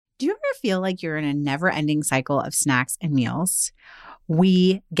Do you ever feel like you're in a never-ending cycle of snacks and meals?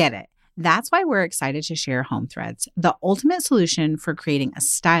 We get it. That's why we're excited to share Home Threads, the ultimate solution for creating a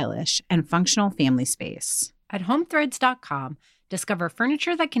stylish and functional family space. At homethreads.com, discover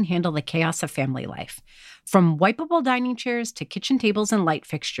furniture that can handle the chaos of family life. From wipeable dining chairs to kitchen tables and light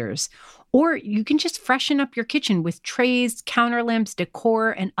fixtures. Or you can just freshen up your kitchen with trays, counter lamps,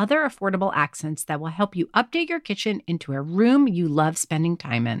 decor, and other affordable accents that will help you update your kitchen into a room you love spending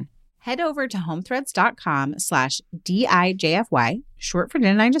time in. Head over to homethreads.com/DIJFY, short for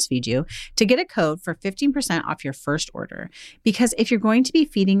Didn't I Just Feed You, to get a code for 15% off your first order. Because if you're going to be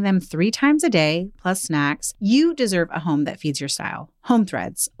feeding them 3 times a day, plus snacks, you deserve a home that feeds your style. Home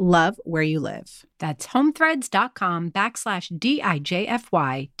Threads, love where you live. That's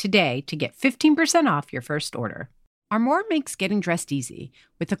homethreads.com/DIJFY today to get 15% off your first order. Armoire makes getting dressed easy.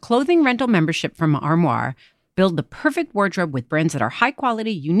 With a clothing rental membership from Armoire, build the perfect wardrobe with brands that are high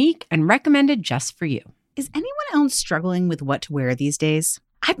quality, unique, and recommended just for you. Is anyone else struggling with what to wear these days?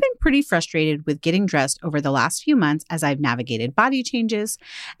 I've been pretty frustrated with getting dressed over the last few months as I've navigated body changes,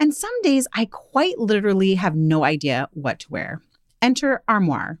 and some days I quite literally have no idea what to wear. Enter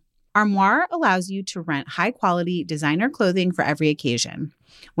Armoire. Armoire allows you to rent high-quality designer clothing for every occasion.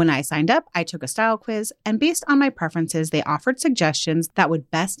 When I signed up, I took a style quiz, and based on my preferences, they offered suggestions that would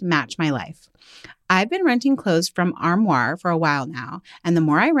best match my life. I've been renting clothes from Armoire for a while now, and the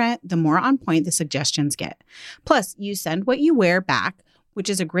more I rent, the more on point the suggestions get. Plus, you send what you wear back, which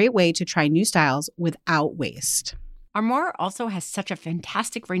is a great way to try new styles without waste. Armoire also has such a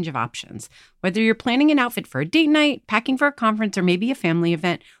fantastic range of options. Whether you're planning an outfit for a date night, packing for a conference, or maybe a family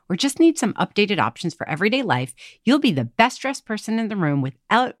event, or just need some updated options for everyday life, you'll be the best dressed person in the room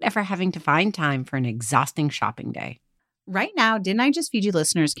without ever having to find time for an exhausting shopping day. Right now, Didn't I Just Feed You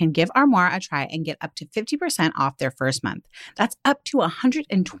listeners can give Armoire a try and get up to 50% off their first month. That's up to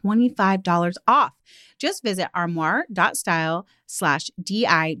 $125 off. Just visit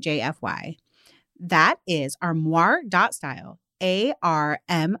armoire.style/DIJFY. That is armoire.style,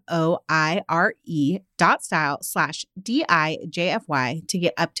 ARMOIRE.style/DIJFY to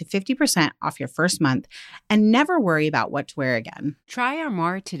get up to 50% off your first month and never worry about what to wear again. Try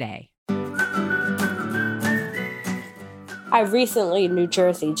Armoire today. I recently in New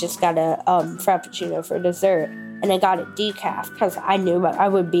Jersey just got a Frappuccino for dessert, and I got it decaf because I knew I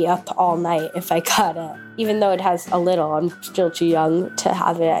would be up all night if I got it. Even though it has a little, I'm still too young to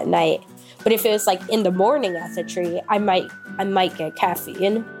have it at night. But if it was like in the morning as a treat, I might get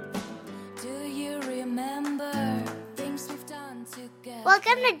caffeine. Do you remember things we've done together?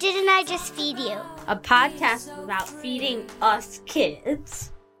 Welcome to Didn't I Just Feed You? A podcast about feeding us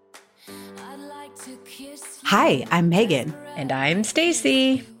kids. I'd like to kiss you. Hi, I'm Megan. And I'm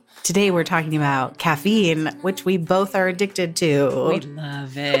Stacy. Today we're talking about caffeine, which we both are addicted to. We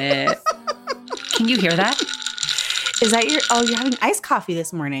love it. Can you hear that? Is that you're having iced coffee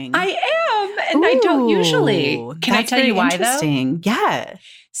this morning. I am, and I don't usually. Can I tell you why though? Yeah.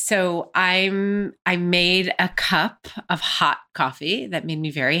 So I made a cup of hot coffee that made me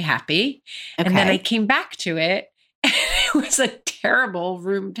very happy. Okay. And then I came back to it and it was a terrible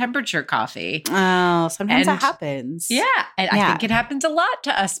room temperature coffee. Oh, sometimes that happens. Yeah. And I think it happens a lot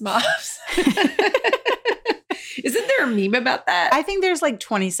to us moms. Isn't there a meme about that? I think there's like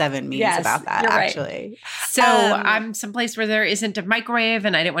 27 memes about that, actually. Right. So I'm someplace where there isn't a microwave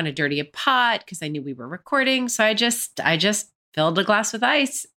and I didn't want to dirty a pot because I knew we were recording. So I just filled a glass with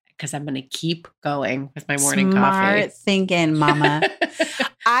ice because I'm going to keep going with my morning coffee. Smart thinking, mama.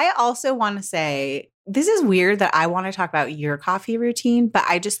 I also want to say, this is weird that I want to talk about your coffee routine, but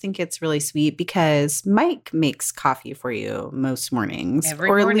I just think it's really sweet because Mike makes coffee for you most mornings. Every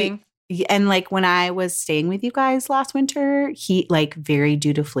morning. And like when I was staying with you guys last winter, he like very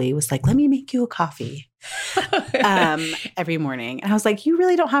dutifully was like, let me make you a coffee every morning. And I was like, you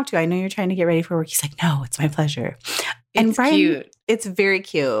really don't have to. I know you're trying to get ready for work. He's like, no, it's my pleasure. It's cute. It's very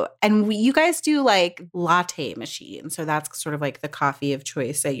cute. And you guys do like latte machine. So that's sort of like the coffee of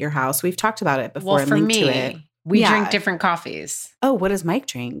choice at your house. We've talked about it before and linked to it. We drink different coffees. Oh, what does Mike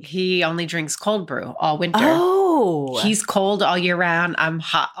drink? He only drinks cold brew all winter. Oh. He's cold all year round. I'm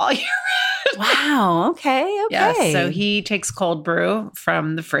hot all year round. Wow. Okay. Yeah, so he takes cold brew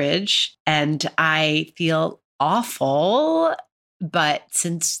from the fridge and I feel awful. But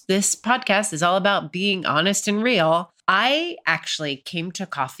since this podcast is all about being honest and real, I actually came to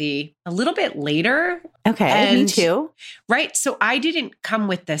coffee a little bit later. Okay. Me too. Right. So I didn't come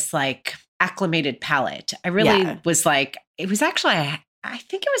with this like acclimated palate. I really was like, it was actually, I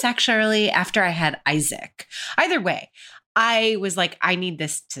think it was actually after I had Isaac. Either way, I was like, I need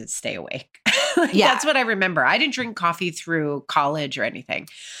this to stay awake. That's what I remember. I didn't drink coffee through college or anything.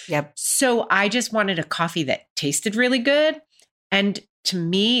 Yep. So I just wanted a coffee that tasted really good. And to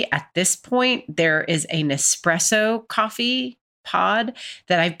me, at this point, there is a Nespresso coffee pod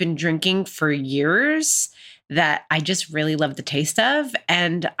that I've been drinking for years that I just really love the taste of.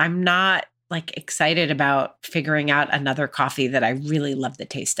 And I'm not like excited about figuring out another coffee that I really love the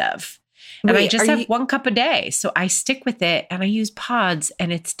taste of. And I just have 1 cup a day. So I stick with it and I use pods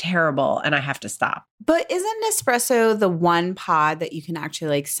and it's terrible and I have to stop. But isn't Nespresso the one pod that you can actually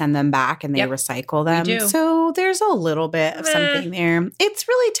like send them back and they recycle them? We do. So there's a little bit of something there. It's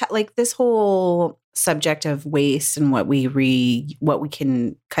really like this whole subject of waste and what we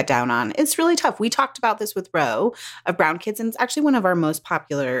can cut down on. It's really tough. We talked about this with Ro of Brown Kids, and it's actually one of our most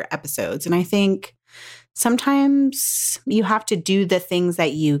popular episodes. And I think sometimes you have to do the things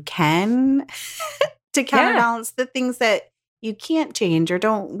that you can to counterbalance the things that you can't change or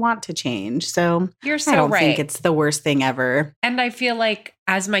don't want to change. So You're so I don't right. think it's the worst thing ever. And I feel like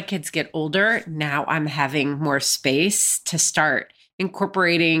as my kids get older, now I'm having more space to start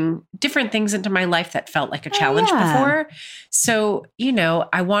incorporating different things into my life that felt like a challenge before. So,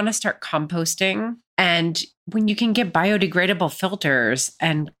 I want to start composting. And when you can get biodegradable filters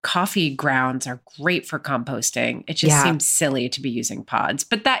and coffee grounds are great for composting, it just seems silly to be using pods.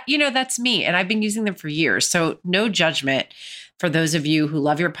 But that's me. And I've been using them for years. So no judgment for those of you who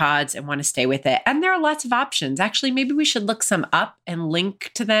love your pods and want to stay with it. And there are lots of options. Actually, maybe we should look some up and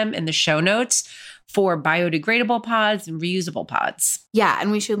link to them in the show notes for biodegradable pods and reusable pods. Yeah,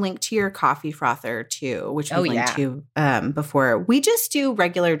 and we should link to your coffee frother too, which we linked to before. We just do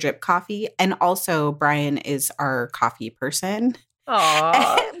regular drip coffee, and also Brian is our coffee person.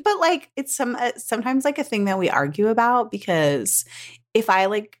 Aww. But like it's sometimes like a thing that we argue about, because if I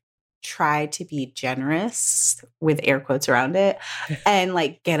like try to be generous with air quotes around it and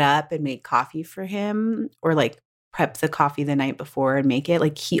like get up and make coffee for him, or like prep the coffee the night before and make it,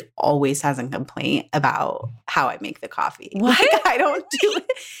 like he always has a complaint about how I make the coffee. What? Like, I don't do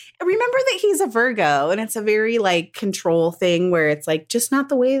it. Remember that he's a Virgo, and it's a very like control thing where it's like just not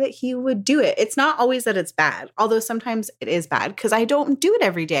the way that he would do it. It's not always that it's bad, although sometimes it is bad because I don't do it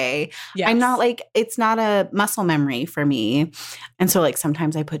every day. Yes. I'm not like, it's not a muscle memory for me. And so like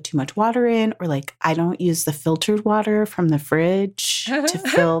sometimes I put too much water in, or like I don't use the filtered water from the fridge to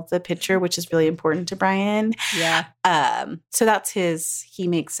fill the pitcher, which is really important to Brian. Yeah. So that's he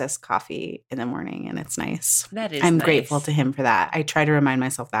makes us coffee in the morning, and it's nice. That is I'm nice. grateful to him for that. I try to remind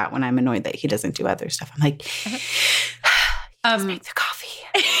myself that when I'm annoyed that he doesn't do other stuff. I'm like, make the coffee.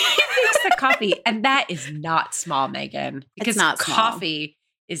 He makes the coffee. And that is not small, Megan. Because It's not small. coffee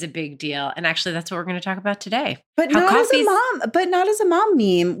is a big deal. And actually, that's what we're going to talk about today. But not as a mom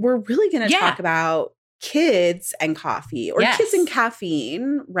meme. We're really going to talk about kids and coffee, or kids and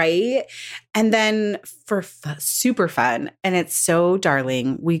caffeine, right? And then for super fun, and it's so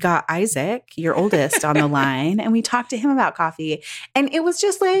darling, we got Isaac, your oldest, on the line, and we talked to him about coffee, and it was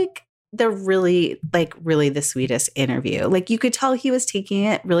just like really the sweetest interview. Like you could tell he was taking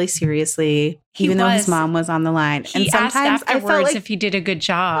it really seriously, even though his mom was on the line. He and sometimes asked afterwards I felt like, if he did a good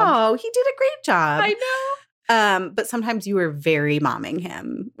job. oh, he did a great job. I know. But sometimes you were very momming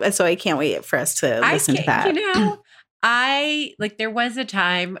him. So I can't wait for us to listen to that. There was a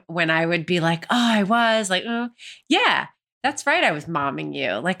time when I would be like, oh, I was like, yeah, that's right. I was momming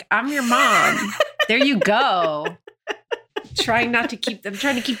you. Like, I'm your mom. There you go. I'm trying to keep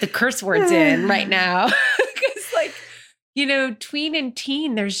the curse words in right now. Because tween and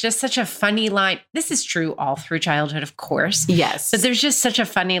teen, there's just such a funny line. This is true all through childhood, of course. Yes. But there's just such a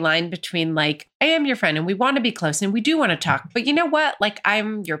funny line between like, I am your friend and we want to be close and we do want to talk. But you know what? Like,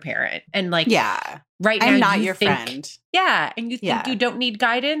 I'm your parent. And like, right now, I'm not you your think, friend. Yeah. And you think you don't need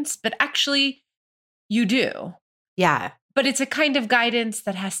guidance, but actually you do. Yeah. But it's a kind of guidance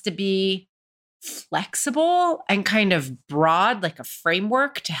that has to be flexible and kind of broad, like a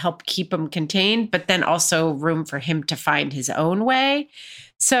framework to help keep him contained, but then also room for him to find his own way.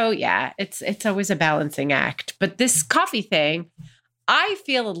 So yeah, it's always a balancing act. But this coffee thing, I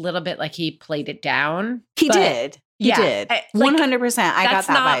feel a little bit like he played it down. He did. 100%. I got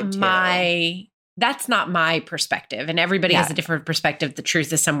that vibe too. That's not my perspective. And everybody has a different perspective. The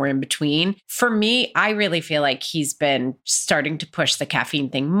truth is somewhere in between. For me, I really feel like he's been starting to push the caffeine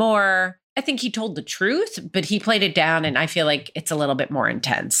thing more. I think he told the truth, but he played it down, and I feel like it's a little bit more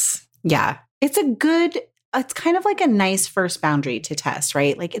intense. Yeah. It's kind of like a nice first boundary to test,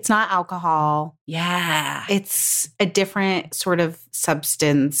 right? Like it's not alcohol. Yeah. It's a different sort of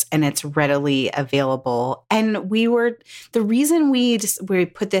substance, and it's readily available. And the reason we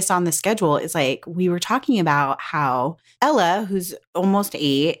put this on the schedule is like we were talking about how Ella, who's almost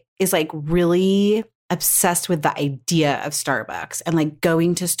 8, is like really obsessed with the idea of Starbucks and like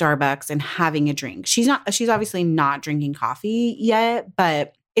going to Starbucks and having a drink. She's obviously not drinking coffee yet,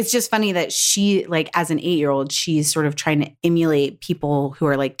 but it's just funny that she, like, as an 8-year-old, she's sort of trying to emulate people who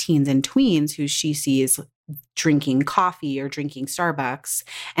are like teens and tweens who she sees drinking coffee or drinking Starbucks.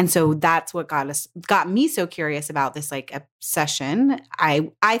 And so that's what got me so curious about this like obsession.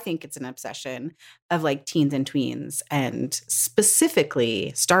 I think it's an obsession of like teens and tweens, and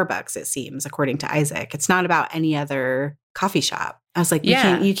specifically Starbucks, it seems, according to Isaac. It's not about any other coffee shop. I was like,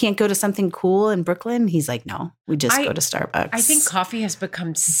 you can't go to something cool in Brooklyn? He's like, no, we just go to Starbucks. I think coffee has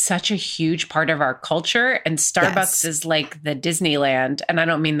become such a huge part of our culture, and Starbucks is like the Disneyland. And I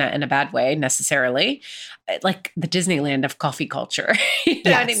don't mean that in a bad way necessarily, like the Disneyland of coffee culture. You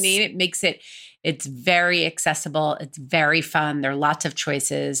know what I mean? It makes it's very accessible. It's very fun. There are lots of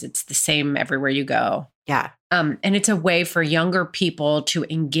choices. It's the same everywhere you go. Yeah. And it's a way for younger people to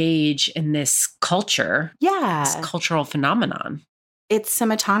engage in this culture. Yeah. This cultural phenomenon. It's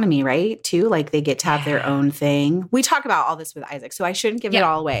some autonomy, right? Too, like they get to have their own thing. We talk about all this with Isaac, so I shouldn't give it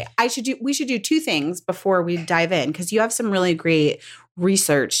all away. We should do 2 things before we dive in, because you have some really great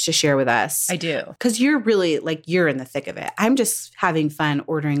research to share with us. I do. Because you're really like, you're in the thick of it. I'm just having fun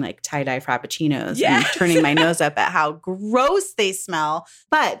ordering like tie-dye frappuccinos and turning my nose up at how gross they smell.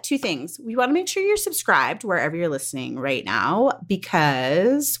 But 2 things. We want to make sure you're subscribed wherever you're listening right now,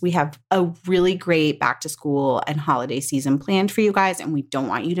 because we have a really great back to school and holiday season planned for you guys, and we don't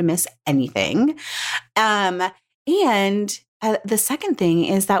want you to miss anything. And the second thing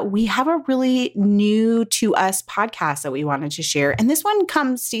is that we have a really new to us podcast that we wanted to share. And this one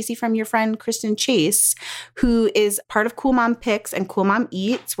comes, Stacey, from your friend, Kristen Chase, who is part of Cool Mom Picks and Cool Mom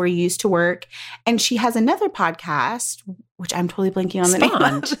Eats, where you used to work. And she has another podcast, which I'm totally blanking on the name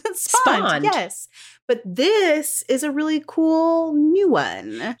of. Spawned, yes. But this is a really cool new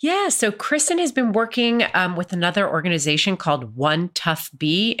one. Yeah. So Kristen has been working with another organization called One Tough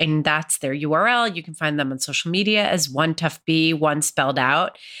Bee, and that's their URL. You can find them on social media as One Tough Bee, one spelled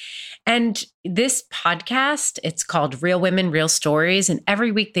out. And this podcast, it's called Real Women, Real Stories. And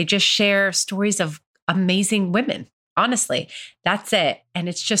every week they just share stories of amazing women. Honestly, that's it. And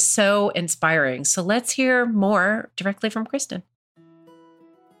it's just so inspiring. So let's hear more directly from Kristen.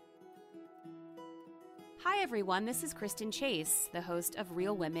 Hi, everyone. This is Kristen Chase, the host of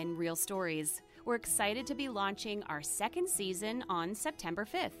Real Women, Real Stories. We're excited to be launching our 2nd season on September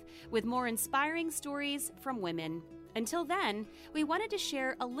 5th with more inspiring stories from women. Until then, we wanted to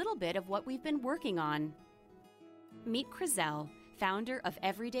share a little bit of what we've been working on. Meet Crizel, founder of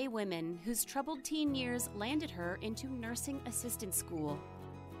Everyday Women, whose troubled teen years landed her into nursing assistant school.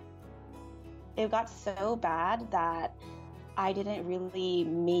 It got so bad that I didn't really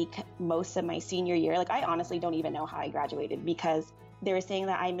make most of my senior year. Like, I honestly don't even know how I graduated, because they were saying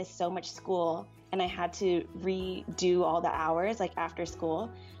that I missed so much school and I had to redo all the hours, like after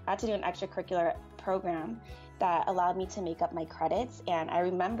school. I had to do an extracurricular program that allowed me to make up my credits. And I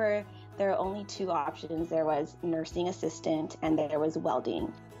remember there were only 2 options. There was nursing assistant and there was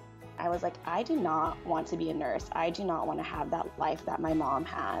welding. I was like, I do not want to be a nurse. I do not want to have that life that my mom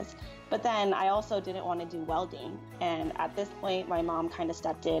has. But then I also didn't want to do welding. And at this point, my mom kind of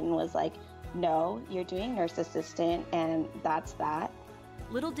stepped in and was like, no, you're doing nurse assistant, and that's that.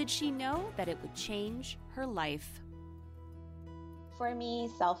 Little did she know that it would change her life. For me,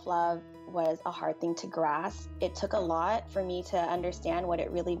 self-love was a hard thing to grasp. It took a lot for me to understand what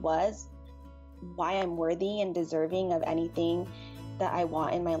it really was, why I'm worthy and deserving of anything that I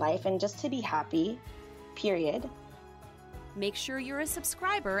want in my life, and just to be happy, period. Make sure you're a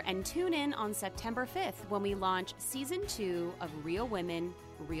subscriber and tune in on September 5th when we launch Season 2 of Real Women,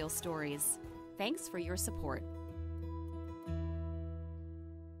 Real Stories. Thanks for your support.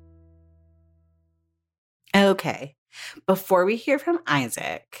 Okay. Before we hear from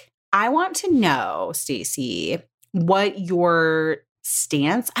Isaac, I want to know, Stacey, what your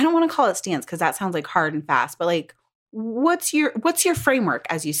stance, I don't want to call it stance because that sounds like hard and fast, but like, what's your framework,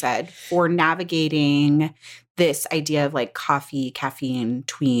 as you said, for navigating this idea of like coffee, caffeine,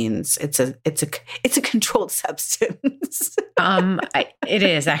 tweens? It's a controlled substance. It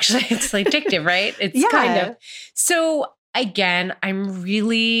is actually. It's like addictive, right? It's kind of. So again,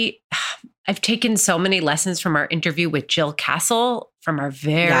 I've taken so many lessons from our interview with Jill Castle from our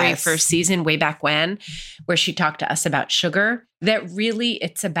very first season way back when, where she talked to us about sugar, that really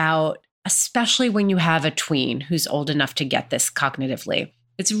it's about, especially when you have a tween who's old enough to get this cognitively,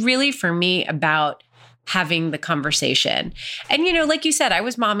 it's really for me about having the conversation. And, you know, like you said, I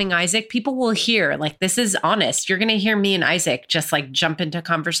was momming Isaac. People will hear, like, this is honest. You're going to hear me and Isaac just like jump into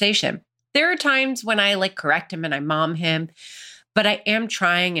conversation. There are times when I like correct him and I mom him, But I am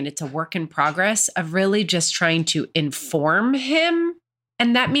trying, and it's a work in progress, of really just trying to inform him.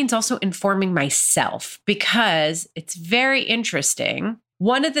 And that means also informing myself, because it's very interesting.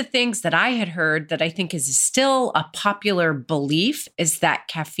 One of the things that I had heard that I think is still a popular belief is that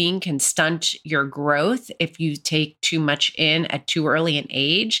caffeine can stunt your growth if you take too much in at too early an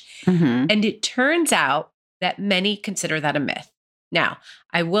age. Mm-hmm. And it turns out that many consider that a myth. Now,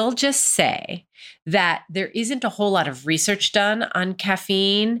 I will just say that there isn't a whole lot of research done on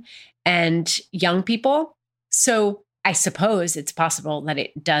caffeine and young people. So I suppose it's possible that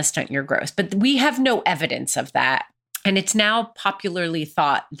it does stunt your growth, but we have no evidence of that. And it's now popularly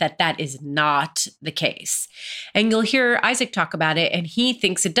thought that that is not the case. And you'll hear Isaac talk about it, and he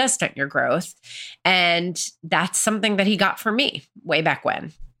thinks it does stunt your growth. And that's something that he got from me way back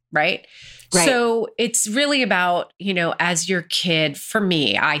when, right? So it's really about, as your kid, for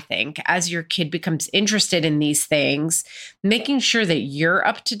me, I think, as your kid becomes interested in these things, making sure that you're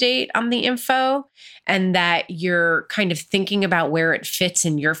up to date on the info and that you're kind of thinking about where it fits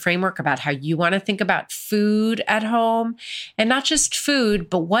in your framework about how you want to think about food at home, and not just food,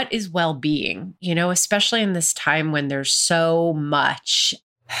 but what is well-being, especially in this time when there's so much,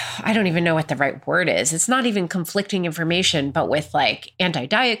 I don't even know what the right word is. It's not even conflicting information, but with like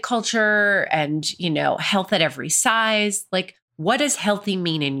anti-diet culture and, health at every size. Like, what does healthy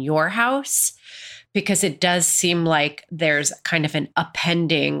mean in your house? Because it does seem like there's kind of an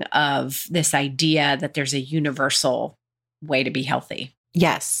appending of this idea that there's a universal way to be healthy.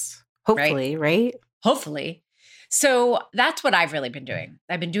 Yes. Hopefully, right? Hopefully. So that's what I've really been doing.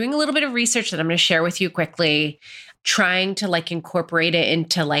 I've been doing a little bit of research that I'm going to share with you quickly, trying to like incorporate it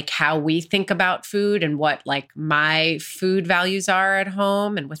into like how we think about food and what like my food values are at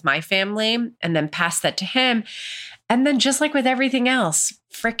home and with my family, and then pass that to him. And then just like with everything else,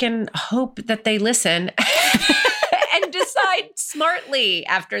 freaking hope that they listen and decide smartly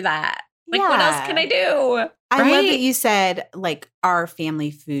after that. Like, what else can I do? I love that you said like our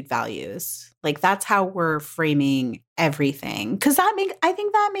family food values. Like that's how we're framing everything. Cause I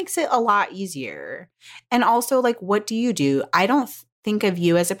think that makes it a lot easier. And also like, what do you do? I don't think of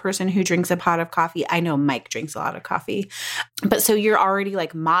you as a person who drinks a pot of coffee. I know Mike drinks a lot of coffee, but so you're already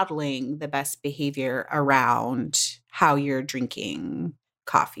like modeling the best behavior around how you're drinking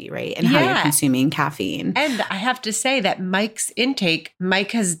coffee, right? And how you're consuming caffeine. And I have to say that Mike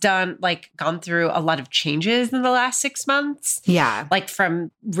has gone through a lot of changes in the last 6 months. Yeah. Like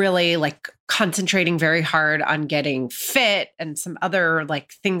from really like concentrating very hard on getting fit and some other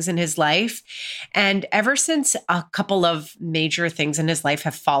like things in his life. And ever since a couple of major things in his life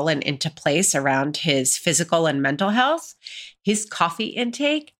have fallen into place around his physical and mental health, his coffee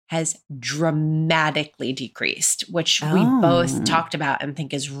intake has dramatically decreased, which we both talked about and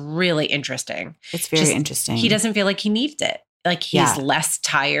think is really interesting. It's very interesting. He doesn't feel like he needs it. Like he's less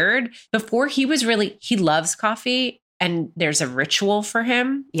tired. Before he loves coffee and there's a ritual for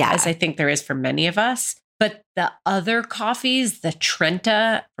him, as I think there is for many of us. But the other coffees, the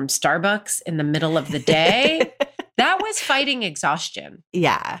Trenta from Starbucks in the middle of the day, that was fighting exhaustion.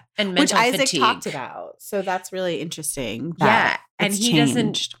 Yeah. And mental fatigue. Which Isaac fatigue. talked about. So that's really interesting. And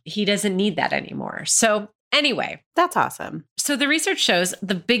he doesn't need that anymore. So anyway. That's awesome. So the research shows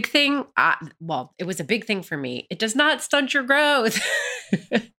the big thing, it was a big thing for me. It does not stunt your growth.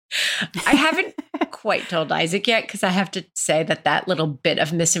 I haven't quite told Isaac yet because I have to say that little bit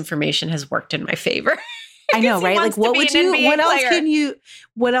of misinformation has worked in my favor. I know, right? Like what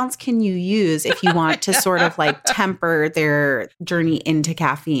else can you use if you want to sort of like temper their journey into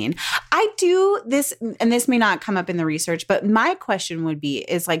caffeine? I do this, and this may not come up in the research, but my question would be,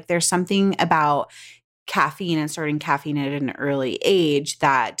 is like, there's something about caffeine and starting caffeine at an early age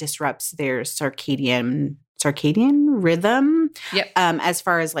that disrupts their circadian rhythm. Yep. As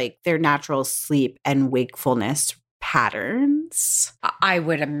far as like their natural sleep and wakefulness patterns. I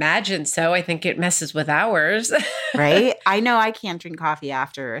would imagine so. I think it messes with ours. Right? I know I can't drink coffee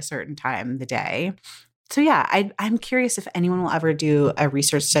after a certain time of the day. So yeah, I'm curious if anyone will ever do a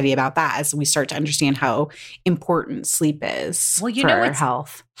research study about that as we start to understand how important sleep is for our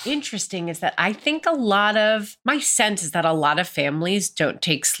health. Interesting is that I think my sense is that a lot of families don't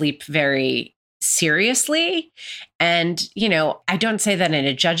take sleep very seriously. And, I don't say that in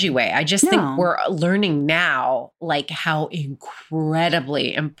a judgy way. I just think we're learning now, like how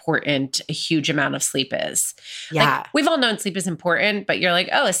incredibly important a huge amount of sleep is. Yeah. Like, we've all known sleep is important, but you're like,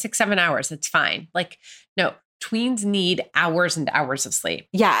 oh, it's 6-7 hours. It's fine. Like, no, tweens need hours and hours of sleep.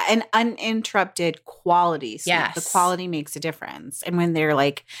 Yeah. And uninterrupted quality sleep. Yes. The quality makes a difference. And when they're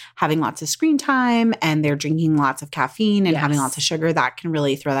like having lots of screen time and they're drinking lots of caffeine and having lots of sugar, that can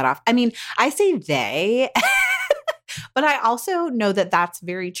really throw that off. I mean, I say they But I also know that that's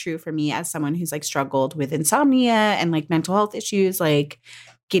very true for me as someone who's like struggled with insomnia and like mental health issues. Like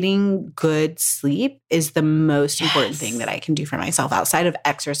getting good sleep is the most important thing that I can do for myself outside of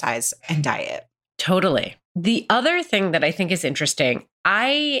exercise and diet. Totally. The other thing that I think is interesting,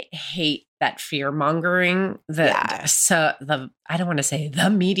 I hate that fear mongering. I don't want to say the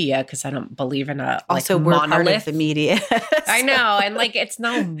media because I don't believe in a also like we're monolith. Part of the media. I know, and like it's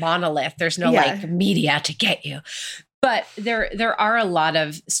no monolith. There's no like media to get you, but there are a lot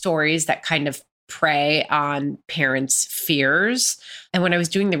of stories that kind of prey on parents' fears. And when I was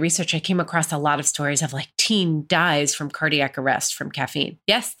doing the research, I came across a lot of stories of like teen dies from cardiac arrest from caffeine.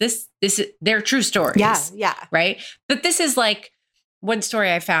 Yes, this is they're true stories. Yeah. Right. But this is like one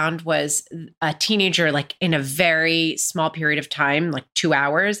story I found was a teenager, like in a very small period of time, like 2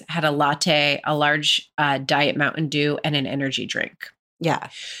 hours, had a latte, a large Diet Mountain Dew, and an energy drink. Yeah.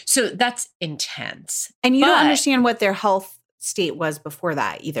 So that's intense. And you don't understand what their health state was before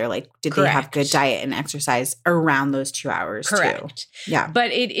that either. Like, did they have good diet and exercise around those 2 hours Correct. too? Yeah. But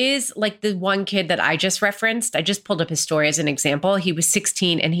it is like the one kid that I just referenced. I just pulled up his story as an example. He was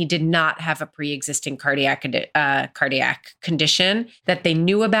 16 and he did not have a pre-existing cardiac condition that they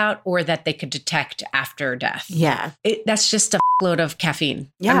knew about or that they could detect after death. Yeah. That's just a load of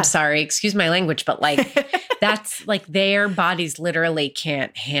caffeine. Yeah. I'm sorry. Excuse my language, but like that's like their bodies literally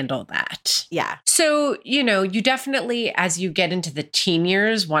can't handle that. Yeah. So, you know, you definitely, as you get into the teen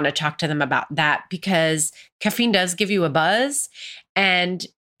years, want to talk to them about that because caffeine does give you a buzz. And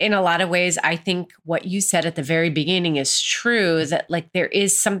in a lot of ways, I think what you said at the very beginning is true, that like there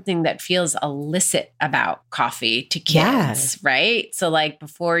is something that feels illicit about coffee to kids, right? So like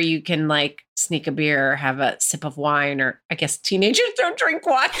before you can like sneak a beer or have a sip of wine, or I guess teenagers don't drink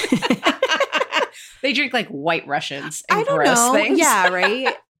wine. They drink like White Russians and I don't gross know. things. Yeah,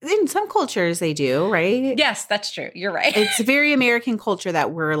 right? In some cultures they do, right? Yes, that's true. You're right. It's a very American culture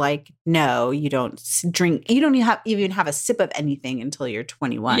that we're like, no, you don't drink. You don't even have a sip of anything until you're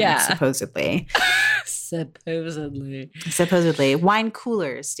 21, supposedly. Supposedly. Wine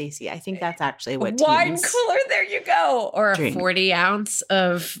coolers, Stacey. I think that's actually what wine cooler, there you go. Or drink. A 40 ounce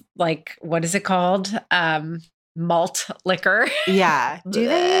of like, what is it called? Malt liquor. Yeah. Do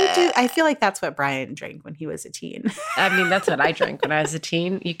they do? I feel like that's what Brian drank when he was a teen. I mean, that's what I drank when I was a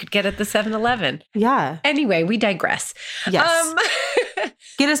teen. You could get at the 7-Eleven. Yeah. Anyway, we digress. Yes.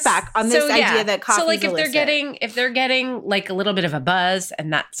 Get us back on this idea that coffee. So like illicit. if they're getting like a little bit of a buzz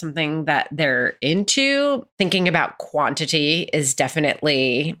and that's something that they're into, thinking about quantity is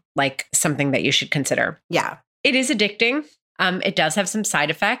definitely like something that you should consider. Yeah. It is addicting. It does have some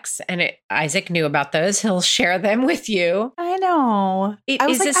side effects, and Isaac knew about those. He'll share them with you. I know. I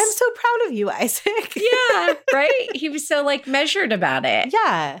was like, I'm so proud of you, Isaac. Yeah, right? He was so like measured about it.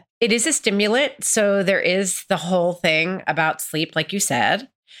 Yeah. It is a stimulant. So there is the whole thing about sleep, like you said.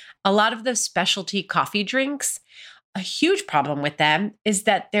 A lot of those specialty coffee drinks, a huge problem with them is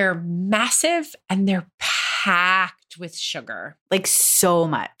that they're massive and they're packed with sugar. Like so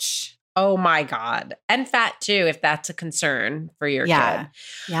much. Oh my God. And fat too, if that's a concern for your kid.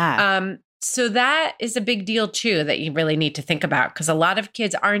 Yeah. So that is a big deal too that you really need to think about, because a lot of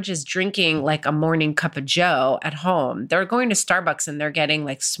kids aren't just drinking like a morning cup of Joe at home. They're going to Starbucks and they're getting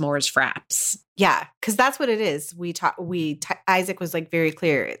like s'mores fraps. Yeah, because that's what it is. Isaac was like very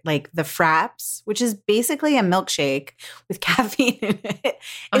clear, like the fraps, which is basically a milkshake with caffeine in it,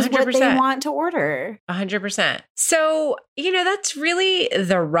 is 100%. What they want to order. 100%. So, that's really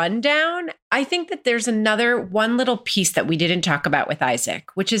the rundown. I think that there's one little piece that we didn't talk about with Isaac,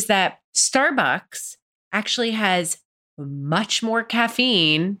 which is that Starbucks actually has much more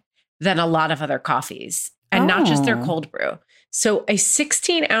caffeine than a lot of other coffees, and not just their cold brew. So a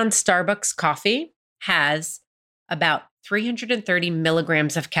 16-ounce Starbucks coffee has about 330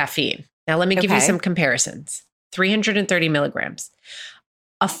 milligrams of caffeine. Now, let me give you some comparisons. 330 milligrams.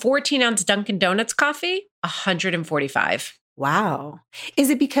 A 14-ounce Dunkin' Donuts coffee, 145. Wow. Is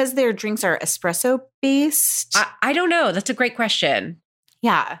it because their drinks are espresso based? I don't know. That's a great question.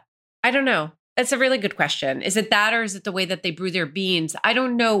 Yeah. I don't know. That's a really good question. Is it that, or is it the way that they brew their beans? I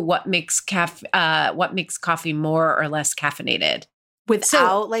don't know what makes coffee more or less caffeinated.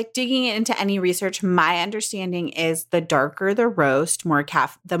 Without digging into any research, my understanding is the darker the roast,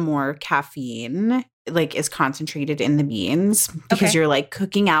 the more caffeine is concentrated in the beans, because you're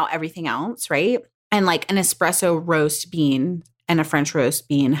cooking out everything else, right? And an espresso roast bean and a French roast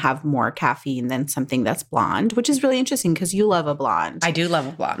bean have more caffeine than something that's blonde, which is really interesting because you love a blonde. I do love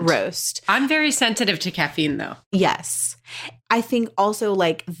a blonde roast. I'm very sensitive to caffeine, though. Yes. I think also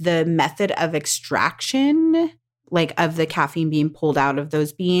the method of extraction like of the caffeine being pulled out of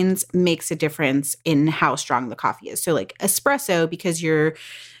those beans makes a difference in how strong the coffee is. So like espresso, because you're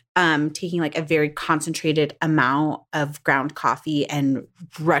taking like a very concentrated amount of ground coffee and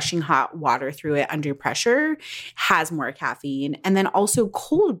rushing hot water through it under pressure, has more caffeine. And then also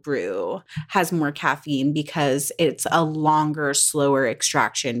cold brew has more caffeine because it's a longer, slower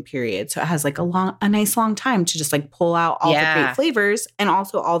extraction period. So it has like a nice long time to just like pull out all the great flavors and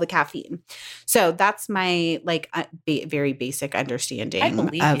also all the caffeine. So that's my like very basic understanding. I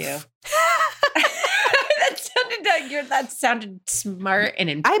believe you. That sounded smart and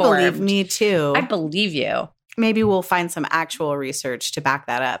informed. I believe me too. I believe you. Maybe we'll find some actual research to back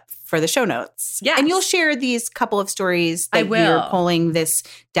that up for the show notes. Yes. And you'll share these couple of stories that you're pulling this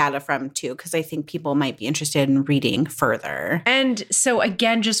data from too, because I think people might be interested in reading further. And so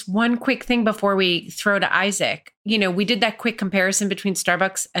again, just one quick thing before we throw to Isaac. You know, we did that quick comparison between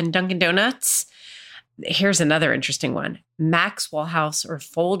Starbucks and Dunkin' Donuts. Here's another interesting one. Maxwell House or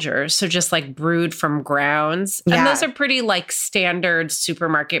Folgers. So just like brewed from grounds. Yeah. And those are pretty like standard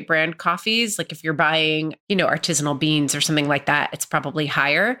supermarket brand coffees. Like if you're buying, you know, artisanal beans or something like that, it's probably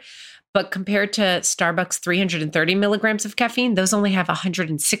higher. But compared to Starbucks 330 milligrams of caffeine, those only have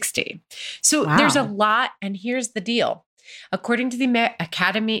 160. So there's a lot. And here's the deal. According to the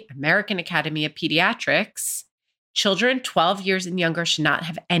American Academy of Pediatrics, children 12 years and younger should not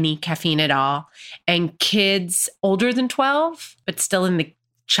have any caffeine at all. And kids older than 12, but still in the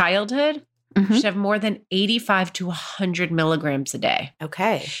childhood, should have more than 85 to 100 milligrams a day.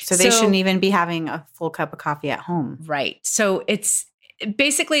 Okay. So they shouldn't even be having a full cup of coffee at home. Right. So it's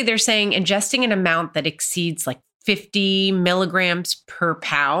basically they're saying ingesting an amount that exceeds like 50 milligrams per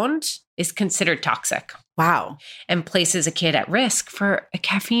pound is considered toxic. Wow. And places a kid at risk for a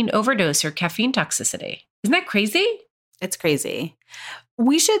caffeine overdose or caffeine toxicity. Isn't that crazy? It's crazy.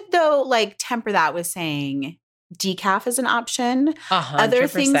 We should, though, like temper that with saying decaf is an option. 100%, Other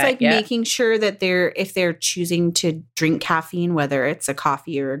things like making sure that if they're choosing to drink caffeine, whether it's a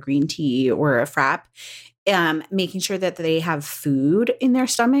coffee or a green tea or a frap, making sure that they have food in their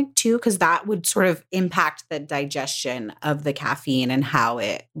stomach too, because that would sort of impact the digestion of the caffeine and how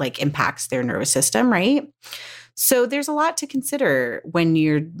it like impacts their nervous system, right? So there's a lot to consider when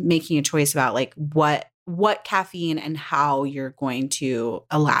you're making a choice about like what caffeine and how you're going to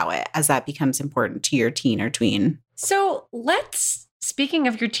allow it as that becomes important to your teen or tween. So speaking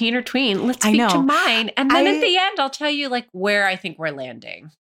of your teen or tween, let's speak to mine. And then at the end, I'll tell you like where I think we're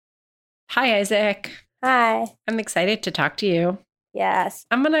landing. Hi, Isaac. Hi. I'm excited to talk to you. Yes.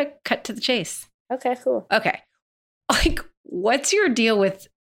 I'm going to cut to the chase. Okay, cool. Okay. Like, what's your deal with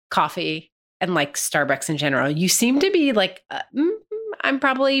coffee and like Starbucks in general? You seem to be like, I'm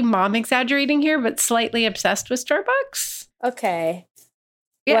probably mom exaggerating here, but slightly obsessed with Starbucks. Okay.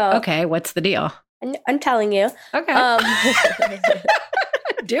 Yeah. Well, okay. What's the deal? I'm telling you. Okay.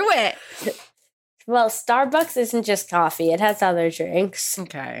 Do it. Well, Starbucks isn't just coffee. It has other drinks.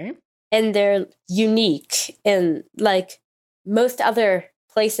 Okay. And they're unique. And like most other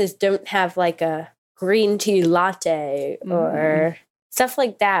places don't have like a green tea latte or stuff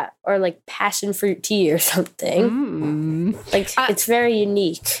like that, or like passion fruit tea or something. Like it's very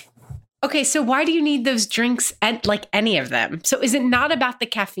unique. Okay, so why do you need those drinks and like any of them? So is it not about the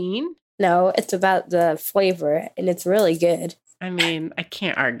caffeine? No, it's about the flavor, and it's really good. I mean, I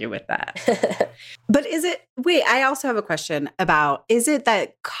can't argue with that. But I also have a question about, is it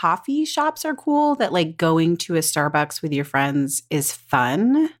that coffee shops are cool, that like going to a Starbucks with your friends is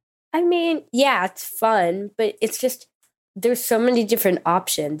fun? I mean, yeah, it's fun, but it's just, there's so many different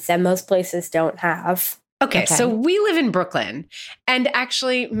options that most places don't have. Okay, so we live in Brooklyn, and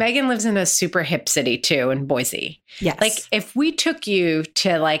actually Megan lives in a super hip city too, in Boise. Yes. Like if we took you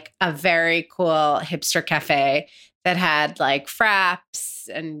to like a very cool hipster cafe that had like fraps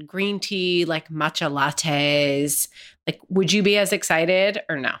and green tea, like matcha lattes, like would you be as excited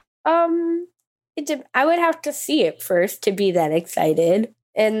or no? I would have to see it first to be that excited.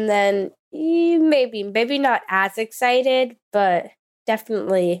 And then maybe not as excited, but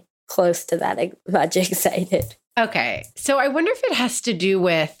definitely close to that much excited. Okay. So I wonder if it has to do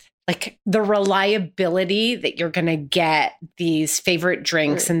with like the reliability that you're going to get these favorite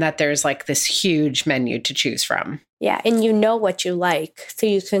drinks and that there's like this huge menu to choose from. Yeah. And you know what you like. So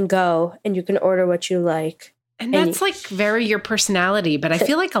you can go and you can order what you like. And that's like very your personality. But I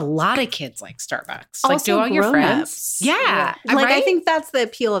feel like a lot of kids like Starbucks. Like, Also do all your grown-ups. friends? Yeah. Like, right? I think that's the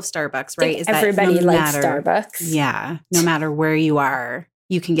appeal of Starbucks, right? Is everybody that no likes matter, Starbucks. Yeah. No matter where you are,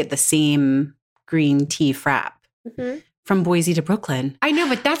 you can get the same green tea frap. Mm-hmm. from Boise to Brooklyn. I know,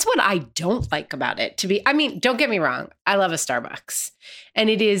 but that's what I don't like about it. Don't get me wrong. I love a Starbucks. And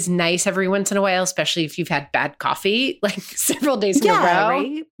it is nice every once in a while, especially if you've had bad coffee, like several days in a row.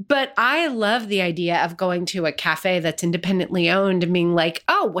 Right? But I love the idea of going to a cafe that's independently owned and being like,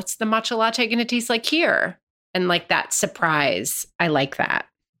 oh, what's the matcha latte going to taste like here? And like that surprise. I like that.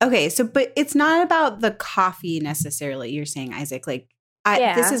 Okay, but it's not about the coffee necessarily, you're saying, Isaac. Like,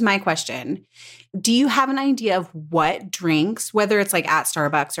 this is my question. Do you have an idea of what drinks, whether it's like at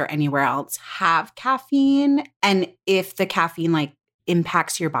Starbucks or anywhere else, have caffeine, and if the caffeine like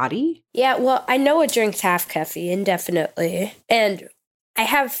impacts your body? Yeah, well, I know what drinks have caffeine, definitely. And I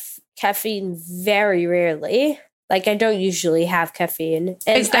have caffeine very rarely. Like, I don't usually have caffeine.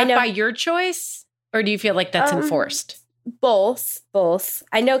 And is that by your choice? Or do you feel like that's enforced? Both.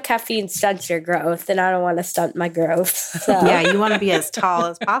 I know caffeine stunts your growth, and I don't want to stunt my growth. So. Yeah, you want to be as tall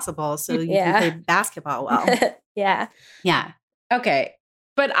as possible so you can play basketball well. Yeah. Okay.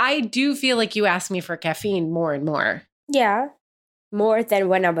 But I do feel like you ask me for caffeine more and more. Yeah. More than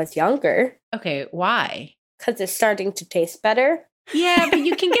when I was younger. Okay. Why? Because it's starting to taste better. Yeah, but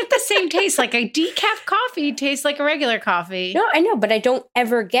you can get the same taste. Like a decaf coffee tastes like a regular coffee. No, I know, but I don't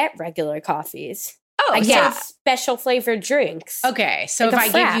ever get regular coffees. Oh, I get special flavored drinks. Okay, so like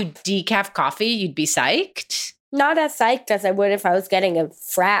if I gave you decaf coffee, you'd be psyched? Not as psyched as I would if I was getting a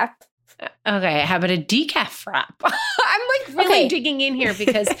frap. Okay, how about a decaf frap? I'm like really digging in here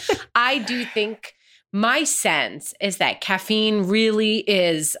because I do think my sense is that caffeine really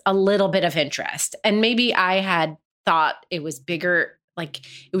is a little bit of interest. And maybe I had thought it was bigger, like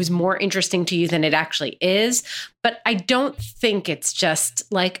it was more interesting to you than it actually is. But I don't think it's just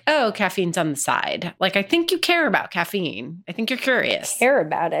like, oh, caffeine's on the side. Like, I think you care about caffeine. I think you're curious. Care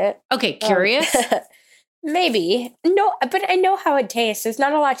about it. Okay, curious? Maybe. No, but I know how it tastes. There's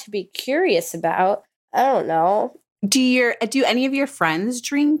not a lot to be curious about. I don't know. Do any of your friends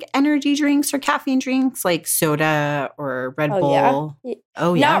drink energy drinks or caffeine drinks like soda or Red Bull? Yeah.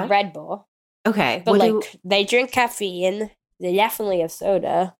 Oh, yeah. Not Red Bull. Okay. But they drink caffeine. They definitely have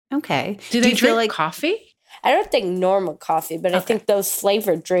soda. Okay. Do they feel like coffee? I don't think normal coffee, but I think those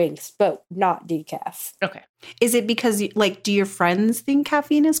flavored drinks, but not decaf. Okay. Is it because, do your friends think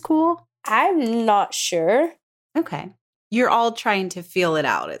caffeine is cool? I'm not sure. Okay. You're all trying to feel it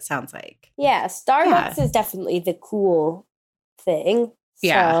out, it sounds like. Yeah, Starbucks is definitely the cool thing.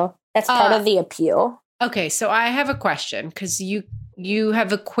 Yeah. So that's part of the appeal. Okay, so I have a question because you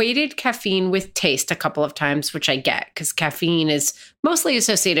have equated caffeine with taste a couple of times, which I get because caffeine is mostly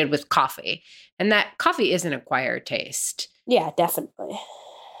associated with coffee, and that coffee is an acquired taste. Yeah, definitely.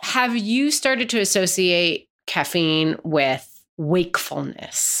 Have you started to associate caffeine with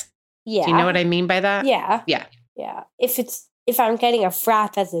wakefulness? Yeah. Do you know what I mean by that? Yeah. Yeah. Yeah. If I'm getting a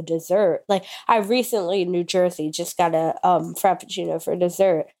frap as a dessert, like I recently in New Jersey just got a frappuccino for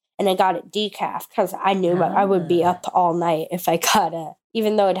dessert. And I got it decaf because I knew I would be up all night if I got it.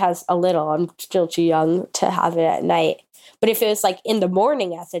 Even though it has a little, I'm still too young to have it at night. But if it was like in the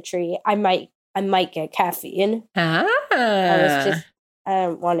morning as a treat, I might get caffeine. I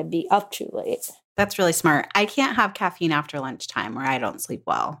don't want to be up too late. That's really smart. I can't have caffeine after lunchtime or I don't sleep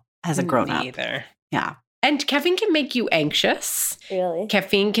well as a grown-up. Either. Yeah. And caffeine can make you anxious. Really?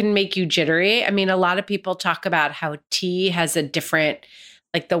 Caffeine can make you jittery. I mean, a lot of people talk about how tea has a different,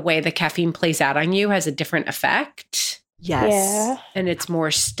 like the way the caffeine plays out on you has a different effect. Yes. Yeah. And it's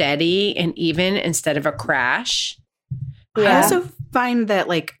more steady and even instead of a crash. I also find that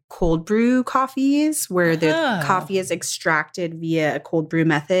cold brew coffees where the coffee is extracted via a cold brew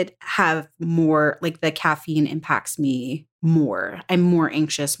method have more, the caffeine impacts me more. I'm more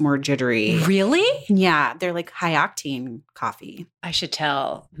anxious, more jittery. Really? Yeah. They're high octane coffee. I should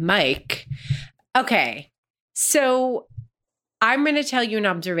tell Mike. Okay. So I'm going to tell you an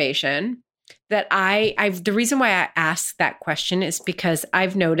observation that the reason why I asked that question is because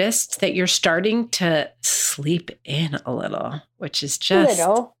I've noticed that you're starting to sleep in a little, which is just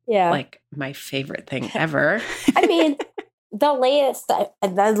my favorite thing ever. I mean, the latest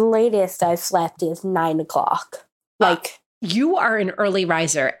I've slept is 9 o'clock. You are an early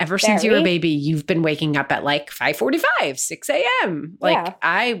riser. Ever since you were a baby, you've been waking up at 5:45, 6 a.m.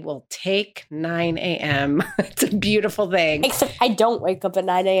 I will take 9 a.m. It's a beautiful thing. Except I don't wake up at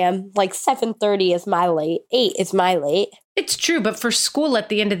 9 a.m. 7:30 is my late. 8 is my late. It's true, but for school at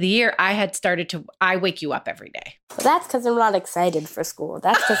the end of the year, I wake you up every day. But that's because I'm not excited for school.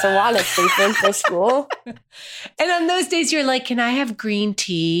 That's because I want to sleep in for school. And on those days, you're like, can I have green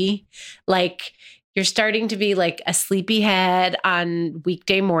tea? You're starting to be a sleepyhead on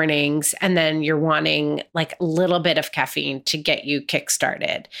weekday mornings, and then you're wanting a little bit of caffeine to get you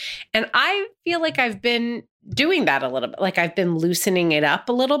kickstarted. And I feel like I've been doing that a little bit. Like I've been loosening it up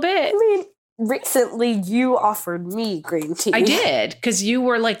a little bit. I mean, recently you offered me green tea. I did, because you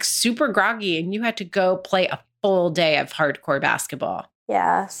were like super groggy and you had to go play a full day of hardcore basketball.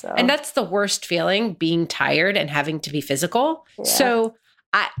 Yeah. So. And that's the worst feeling, being tired and having to be physical. Yeah. So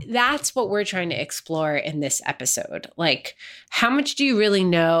that's what we're trying to explore in this episode. Like, how much do you really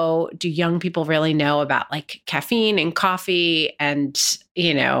know? Do young people really know about like caffeine and coffee and,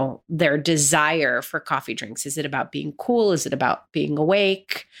 you know, their desire for coffee drinks? Is it about being cool? Is it about being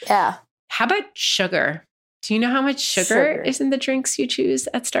awake? Yeah. How about sugar? Do you know how much sugar is in the drinks you choose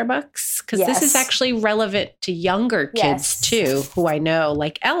at Starbucks? Because this is actually relevant to younger kids too, who I know,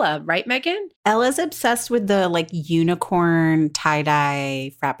 like Ella, right, Megan? Ella's obsessed with the like unicorn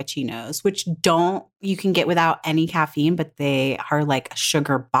tie-dye frappuccinos, which you can get without any caffeine, but they are like a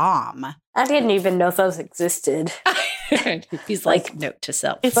sugar bomb. I didn't even know those existed. He's like, note to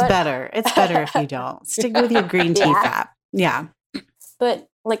self. It's better. It's better if you don't. Stick with your green tea frap. Yeah. But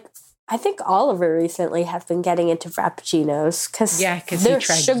like, I think Oliver recently has been getting into frappuccinos because they're he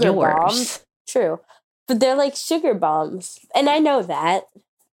tried sugar yours. bombs. True. But they're like sugar bombs. And I know that.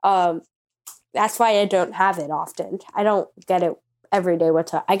 That's why I don't have it often. I don't get it every day.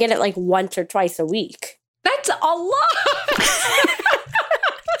 I get it like once or twice a week. That's a lot.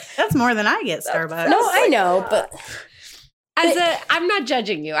 That's more than I get Starbucks. No, I know, but I'm not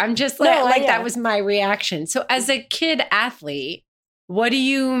judging you. I'm just like that was my reaction. So as a kid athlete, what do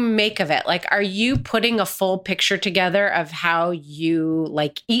you make of it? Like, are you putting a full picture together of how you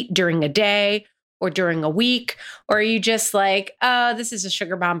like eat during a day or during a week? Or are you just like, oh, this is a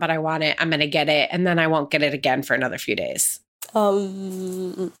sugar bomb, but I want it. I'm going to get it. And then I won't get it again for another few days.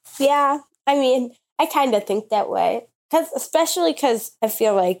 Yeah. I mean, I kind of think that way. Especially because I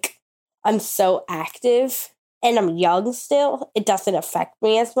feel like I'm so active and I'm young still. It doesn't affect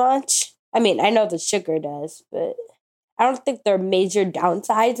me as much. I mean, I know the sugar does, but I don't think there are major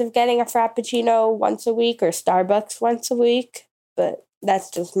downsides of getting a Frappuccino once a week or Starbucks once a week, but that's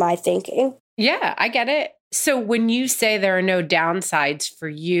just my thinking. Yeah, I get it. So when you say there are no downsides for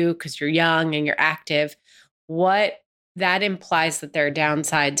you because you're young and you're active, that implies that there are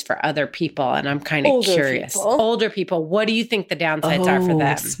downsides for other people. And I'm kind of curious. Older people, what do you think the downsides are for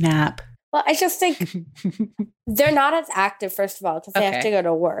them? Snap. Well, I just think they're not as active, first of all, because they have to go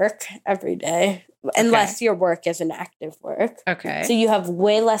to work every day, unless your work is an active work. Okay. So you have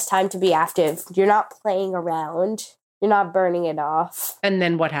way less time to be active. You're not playing around. You're not burning it off. And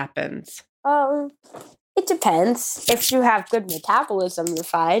then what happens? It depends. If you have good metabolism, you're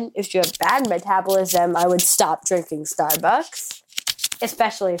fine. If you have bad metabolism, I would stop drinking Starbucks,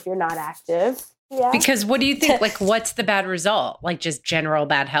 especially if you're not active. Yeah. Because what do you think? Like, what's the bad result? Like just general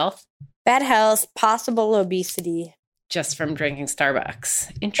bad health? Bad health, possible obesity. Just from drinking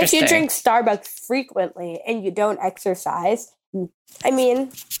Starbucks. Interesting. If you drink Starbucks frequently and you don't exercise, I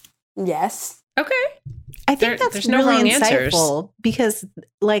mean, yes. Okay. I think that's really insightful because,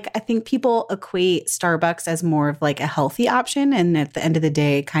 like, I think people equate Starbucks as more of like a healthy option. And at the end of the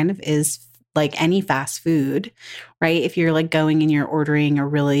day, it kind of is like any fast food, right? If you're like going and you're ordering a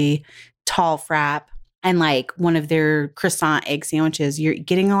really tall frap and like one of their croissant egg sandwiches, you're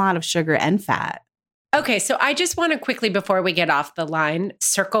getting a lot of sugar and fat. Okay, so I just want to quickly, before we get off the line,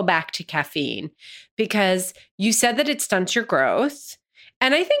 circle back to caffeine because you said that it stunts your growth.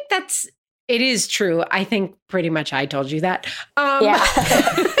 And I think it is true. I think pretty much I told you that.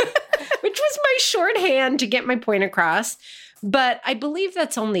 Which was my shorthand to get my point across. But I believe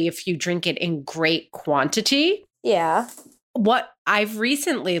that's only if you drink it in great quantity. Yeah. What I've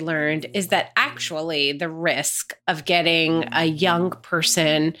recently learned is that actually the risk of getting a young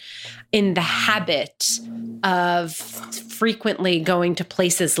person in the habit of frequently going to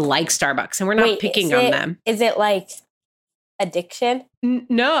places like Starbucks, and we're not picking on them. Is it like addiction?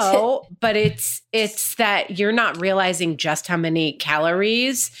 No, but it's that you're not realizing just how many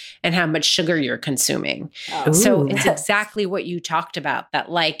calories and how much sugar you're consuming. Oh. So it's exactly what you talked about,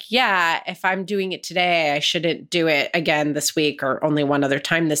 that like, yeah, if I'm doing it today, I shouldn't do it again this week or only one other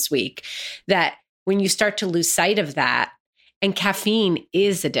time this week. That when you start to lose sight of that, and caffeine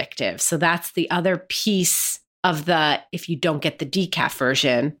is addictive. So that's the other piece of if you don't get the decaf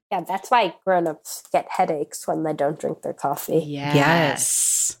version. Yeah, that's why grown-ups get headaches when they don't drink their coffee.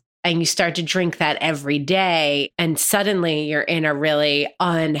 Yes. And you start to drink that every day, and suddenly you're in a really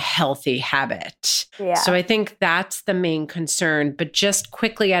unhealthy habit. Yeah. So I think that's the main concern. But just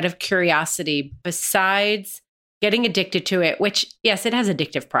quickly, out of curiosity, besides getting addicted to it, which, yes, it has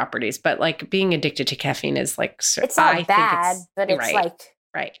addictive properties, but like being addicted to caffeine is like, it's not bad, but it's like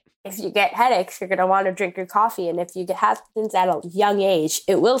Right. If you get headaches, you're going to want to drink your coffee. And if you have things at a young age,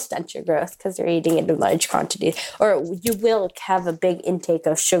 it will stunt your growth because you're eating it in large quantities. Or you will have a big intake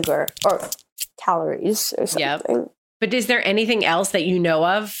of sugar or calories or something. Yep. But is there anything else that you know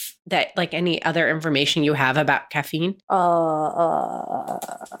of that, like any other information you have about caffeine?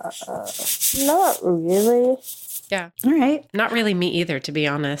 Not really. Yeah. All right. Not really me either, to be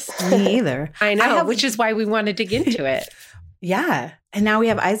honest. Me either. I know, which is why we want to dig into it. Yeah. And now we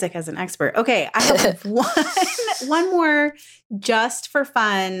have Isaac as an expert. Okay. I have one more just for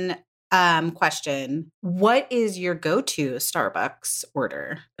fun question. What is your go-to Starbucks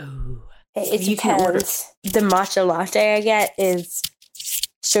order? Oh, It You can order. depends. The matcha latte I get is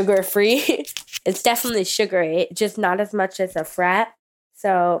sugar-free. It's definitely sugary, just not as much as a frat.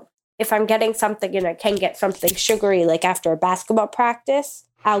 So if I'm getting something and I can get something sugary, like after a basketball practice,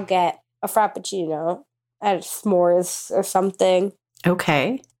 I'll get a frappuccino at s'mores or something.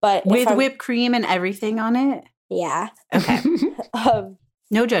 Okay. But if With I'm- whipped cream and everything on it? yeah. Okay.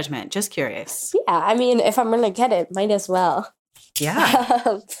 No judgment. Just curious. Yeah, I mean, if I'm going to get it, might as well.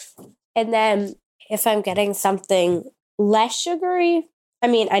 Yeah. And then if I'm getting something less sugary, I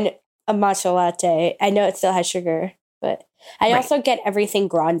mean, I know a matcha latte, I know it still has sugar, but I Right. also get everything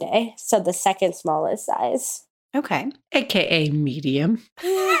grande, so the second smallest size. Okay. AKA medium.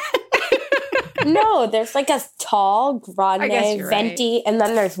 No, there's like a tall grande, I guess you're right. venti, and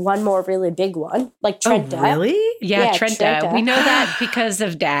then there's one more really big one, like Trenta. Oh, really? Yeah, Yeah, Trenta. Trenta. We know that because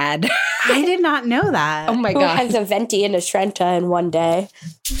of Dad. I did not know that. Oh my Who God. has a venti and a Trenta in one day?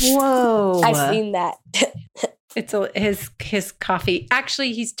 Whoa. I've seen that. It's his coffee.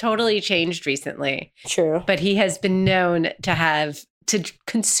 Actually, he's totally changed recently, True. but he has been known to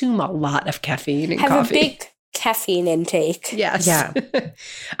consume a lot of caffeine and Have coffee. a big caffeine intake. Yes. Yeah.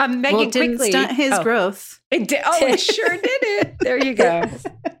 Megan, Well, it didn't quickly. stunt his growth. It did. Oh, it sure did it. There you go.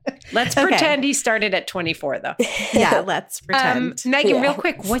 Let's Okay. pretend he started at 24, though. Yeah, let's pretend. Megan, Yeah. real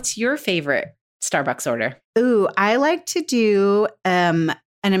quick, what's your favorite Starbucks order? Ooh, I like to do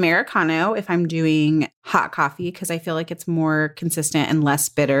an Americano if I'm doing hot coffee because I feel like it's more consistent and less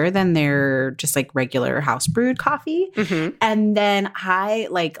bitter than their just like regular house brewed coffee. Mm-hmm. And then I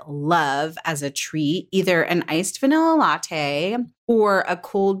love as a treat either an iced vanilla latte or a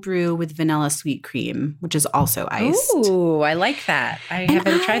cold brew with vanilla sweet cream, which is also iced. Ooh, I like that. I And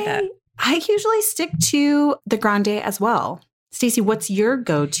haven't tried that. I usually stick to the grande as well. Stacey, what's your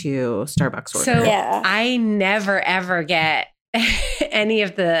go-to Starbucks order? So Yeah. I never, ever get any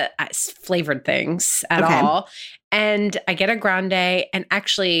of the flavored things at Okay. all. And I get a grande. And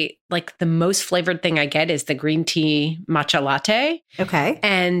actually, like the most flavored thing I get is the green tea matcha latte. Okay.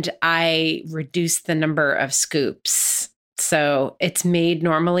 And I reduce the number of scoops. So it's made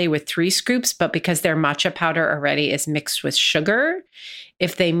normally with 3 scoops, but because their matcha powder already is mixed with sugar,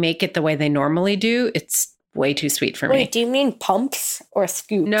 if they make it the way they normally do, it's way too sweet for me. Wait, do you mean pumps or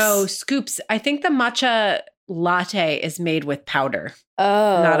scoops? No, scoops. I think the matcha latte is made with powder,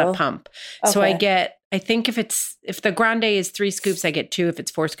 Oh. not a pump. So Okay. I think if the grande is 3 scoops, I get 2. If it's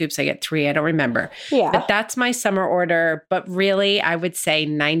 4 scoops, I get 3. I don't remember. Yeah. But that's my summer order. But really, I would say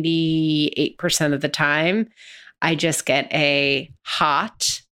 98% of the time, I just get a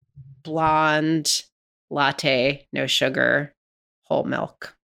hot blonde latte, no sugar, whole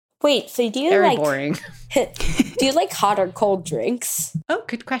milk. Wait, so do you Very boring. do you like hot or cold drinks? Oh,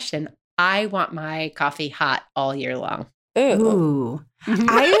 good question. I want my coffee hot all year long. Ooh.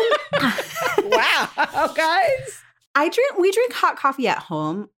 Wow, guys. We drink hot coffee at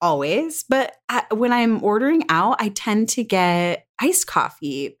home always, but when I'm ordering out, I tend to get iced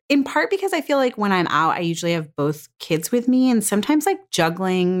coffee, in part because I feel like when I'm out, I usually have both kids with me, and sometimes like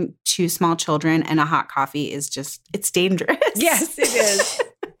juggling 2 small children and a hot coffee is just, it's dangerous. Yes, it is.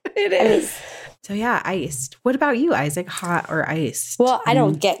 It is. So yeah, iced. What about you, Isaac? Hot or iced? Well, I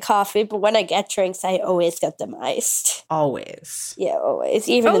don't get coffee, but when I get drinks, I always get them iced. Always. Yeah, always,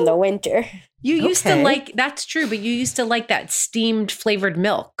 even in the winter. You used to Okay. like, that's true, but you used to like that steamed flavored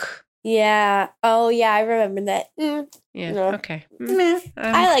milk. Yeah. Oh, yeah, I remember that. Yeah. No. Okay. Meh.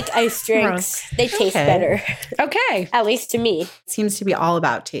 I like iced drinks. They taste Okay. better, Okay. at least to me. Seems to be all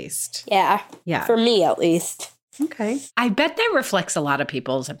about taste. Yeah, Yeah. for me at least. Okay. I bet that reflects a lot of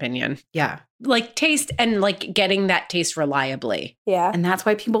people's opinion. Yeah. Like taste and like getting that taste reliably. Yeah, And that's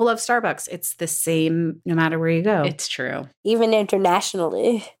why people love Starbucks. It's the same no matter where you go. It's true. even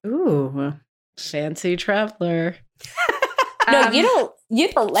internationally. Ooh. Fancy traveler. No, you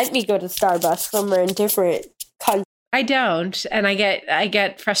don't let me go to Starbucks when we're in different countries. I don't. And I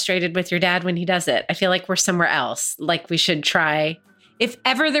get frustrated with your dad when he does it. I feel like we're somewhere else. Like we should try. If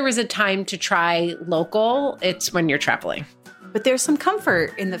ever there was a time to try local, it's when you're traveling. But there's some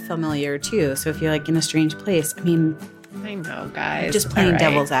comfort in the familiar too. So if you're like in a strange place, I mean, I know, guys. just playing All right.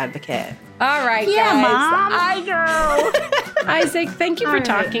 devil's advocate. All right, Yeah, guys. Mom. I know. Isaac, thank you for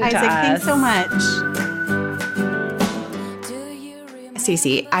talking to Isaac, us. thanks so much.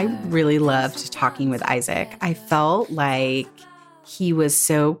 Stacey, I really loved talking with Isaac. I felt like he was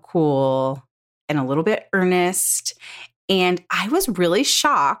so cool and a little bit earnest. And I was really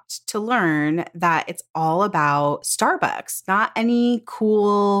shocked to learn that it's all about Starbucks, not any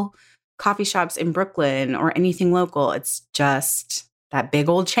cool coffee shops in Brooklyn or anything local. It's just that big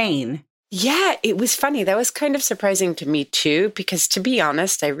old chain. Yeah, it was funny. That was kind of surprising to me too, because to be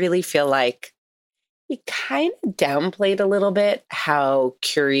honest, I really feel like he kind of downplayed a little bit how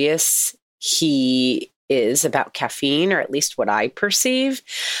curious he is about caffeine, or at least what I perceive.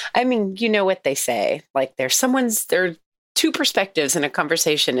 I mean, you know what they say, like there are two perspectives in a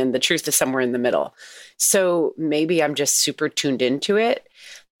conversation and the truth is somewhere in the middle. So maybe I'm just super tuned into it,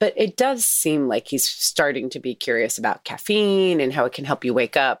 but it does seem like he's starting to be curious about caffeine and how it can help you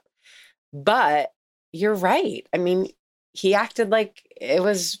wake up. But you're right. I mean, he acted like it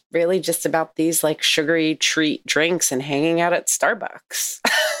was really just about these like sugary treat drinks and hanging out at Starbucks.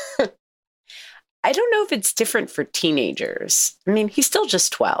 I don't know if it's different for teenagers. I mean, he's still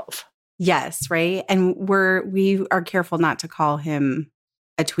just 12. Yes, right. And we are careful not to call him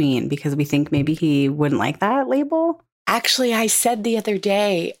a tween because we think maybe he wouldn't like that label. Actually, I said the other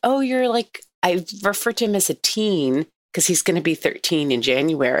day, I refer to him as a teen because he's going to be 13 in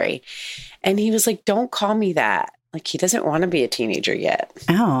January. And he was like, don't call me that. Like, he doesn't want to be a teenager yet.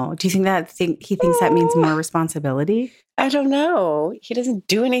 Oh, do you think he thinks that means more responsibility? I don't know. He doesn't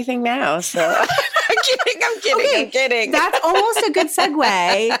do anything now. So I'm kidding. That's almost a good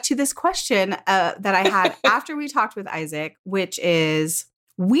segue to this question that I had after we talked with Isaac, which is,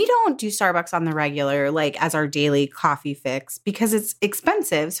 we don't do Starbucks on the regular, like as our daily coffee fix because it's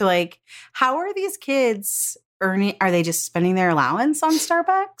expensive. So like, how are these kids earning? Are they just spending their allowance on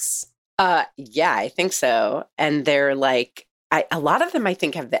Starbucks? Yeah, I think so. And they're like, a lot of them I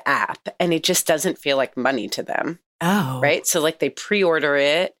think have the app and it just doesn't feel like money to them. Oh. Right. So like they pre-order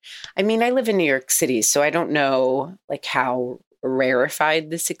it. I mean, I live in New York City, so I don't know like how rarefied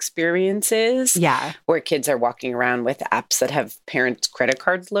this experience is. Yeah. Where kids are walking around with apps that have parents' credit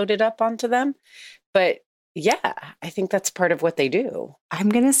cards loaded up onto them. But yeah, I think that's part of what they do. I'm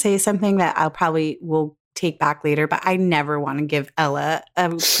going to say something that will take back later, but I never want to give Ella a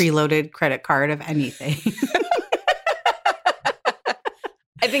preloaded credit card of anything.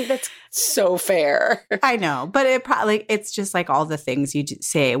 I think that's so fair. I know, but it's just like all the things you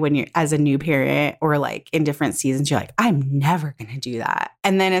say when you're as a new parent or like in different seasons, you're like, I'm never going to do that.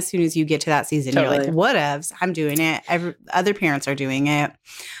 And then as soon as you get to that season, You're like, whatevs, I'm doing it. Other parents are doing it.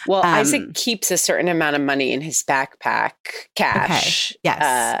 Well, Isaac keeps a certain amount of money in his backpack, cash,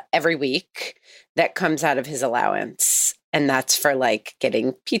 every week that comes out of his allowance. And that's for like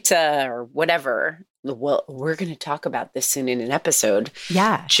getting pizza or whatever. Well, we're going to talk about this soon in an episode.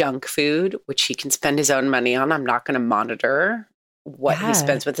 Yeah. Junk food, which he can spend his own money on. I'm not going to monitor what he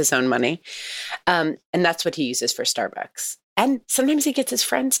spends with his own money. And that's what he uses for Starbucks. And sometimes he gets his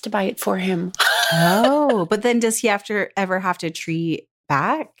friends to buy it for him. Oh, but then does he ever have to treat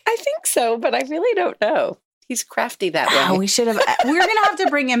back? I think so, but I really don't know. He's crafty that way. We're going to have to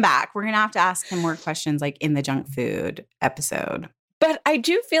bring him back. We're going to have to ask him more questions like in the junk food episode. But I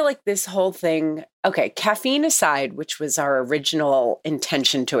do feel like this whole thing, okay, caffeine aside, which was our original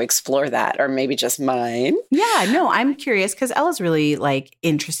intention to explore that, or maybe just mine. Yeah, no, I'm curious because Ella's really like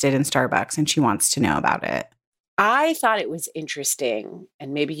interested in Starbucks and she wants to know about it. I thought it was interesting,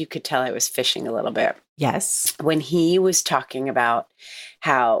 and maybe you could tell I was fishing a little bit. Yes. When he was talking about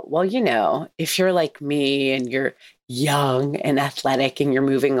how, well, you know, if you're like me and you're young and athletic and you're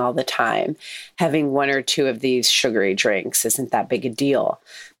moving all the time, having one or two of these sugary drinks isn't that big a deal.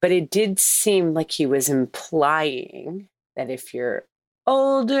 But it did seem like he was implying that if you're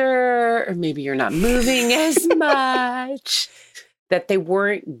older or maybe you're not moving as much, that they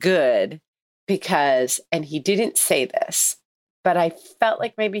weren't good because, and he didn't say this, but I felt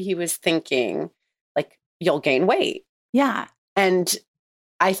like maybe he was thinking like, you'll gain weight. Yeah. And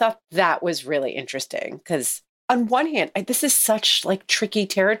I thought that was really interesting because on one hand, this is such like tricky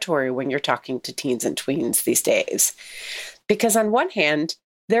territory when you're talking to teens and tweens these days, because on one hand,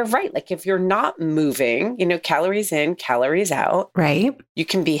 they're right. Like if you're not moving, you know, calories in, calories out, right? You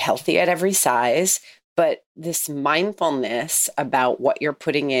can be healthy at every size, but this mindfulness about what you're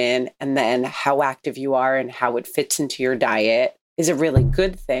putting in and then how active you are and how it fits into your diet is a really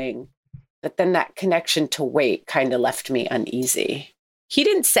good thing. But then that connection to weight kind of left me uneasy. He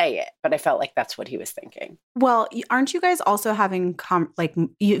didn't say it, but I felt like that's what he was thinking. Well, aren't you guys also having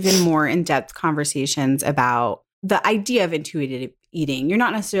even more in-depth conversations about the idea of intuitive eating? You're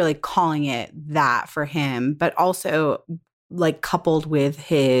not necessarily calling it that for him, but also like coupled with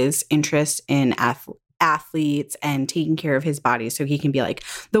his interest in athletes and taking care of his body so he can be like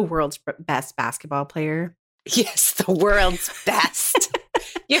the world's best basketball player. Yes, the world's best.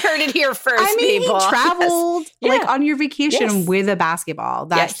 You heard it here first, I mean, people. he traveled like on your vacation with a basketball.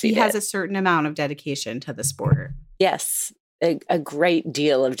 That Yes, he he has did. a certain amount of dedication to the sport. Yes, a great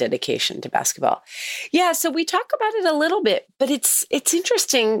deal of dedication to basketball. Yeah, so we talk about it a little bit, but it's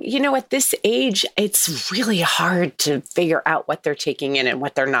interesting. You know, at this age, it's really hard to figure out what they're taking in and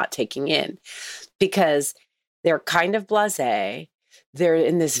what they're not taking in because they're kind of blasé. They're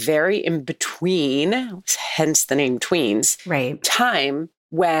in this very in-between, hence the name tweens, Right. time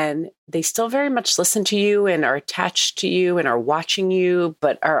when they still very much listen to you and are attached to you and are watching you,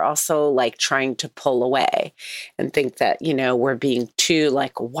 but are also like trying to pull away and think that, you know, we're being too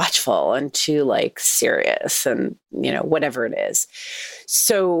like watchful and too like serious and, you know, whatever it is.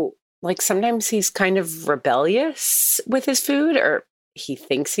 So like sometimes he's kind of rebellious with his food, or he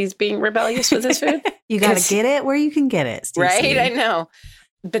thinks he's being rebellious with his food. You got to get it where you can get it, Stacey. Right? I know.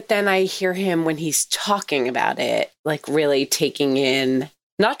 But then I hear him when he's talking about it, like really taking in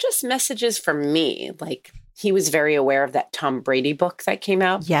not just messages from me, like he was very aware of that Tom Brady book that came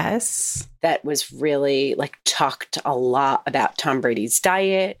out. Yes. That was really like talked a lot about Tom Brady's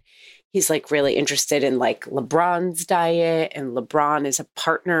diet. He's like really interested in like LeBron's diet, and LeBron is a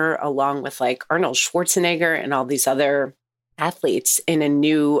partner along with like Arnold Schwarzenegger and all these other athletes in a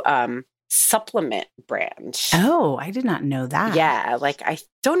new supplement brand. Oh, I did not know that. Yeah, like I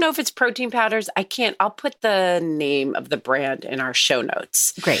don't know if it's protein powders. I'll put the name of the brand in our show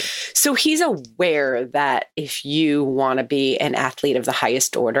notes. Great. So He's aware that if you want to be an athlete of the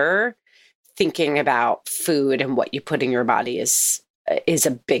highest order, thinking about food and what you put in your body is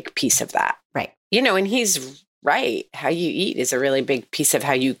a big piece of that. Right. You know, and he's right. How you eat is a really big piece of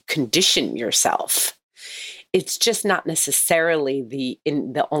how you condition yourself. It's just not necessarily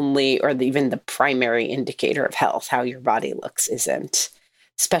the only or even the primary indicator of health. How your body looks isn't,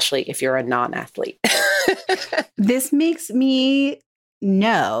 especially if you're a non-athlete. This makes me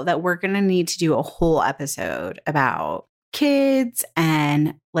know that we're going to need to do a whole episode about kids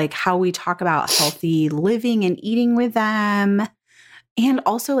and like how we talk about healthy living and eating with them, and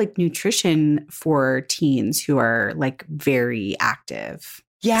also like nutrition for teens who are like very active.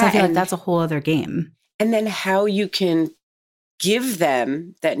 Yeah. So I feel like that's a whole other game. And then how you can give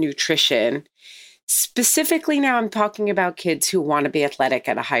them that nutrition. Specifically now I'm talking about kids who want to be athletic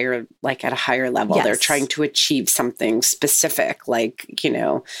at a higher level. Yes. They're trying to achieve something specific, like, you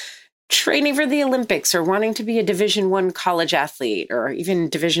know, training for the Olympics or wanting to be a Division I college athlete or even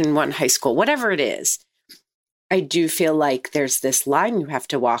Division I high school, whatever it is. I do feel like there's this line you have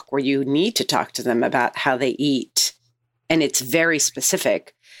to walk where you need to talk to them about how they eat. And it's very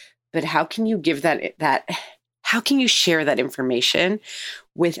specific. But how can you give how can you share that information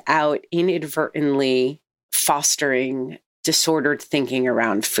without inadvertently fostering disordered thinking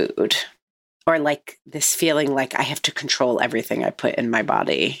around food? Or like this feeling like I have to control everything I put in my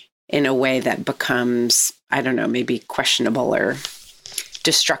body in a way that becomes, I don't know, maybe questionable or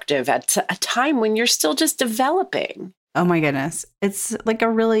destructive at a time when you're still just developing. Oh my goodness. It's like a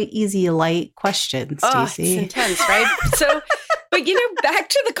really easy, light question, Stacey. Oh, it's intense, right? So, but you know, back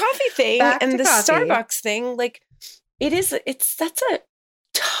to the coffee thing and the Starbucks thing, like that's a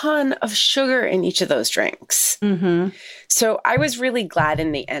ton of sugar in each of those drinks. Mm-hmm. So I was really glad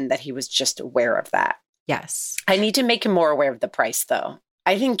in the end that he was just aware of that. Yes. I need to make him more aware of the price though.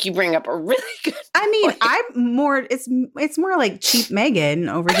 I think you bring up a really good point. I'm more, it's more like cheap Megan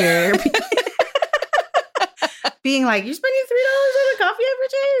over here. Being like, you're spending $3 on a coffee every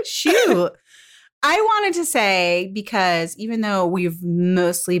day? Shoot. I wanted to say, because even though we've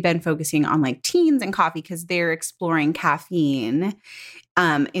mostly been focusing on like teens and coffee because they're exploring caffeine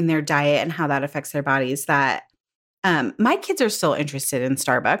in their diet and how that affects their bodies, that my kids are still interested in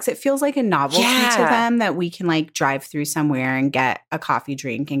Starbucks. It feels like a novelty to them that we can like drive through somewhere and get a coffee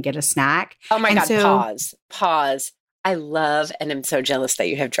drink and get a snack. Oh my God, pause. I love and I'm so jealous that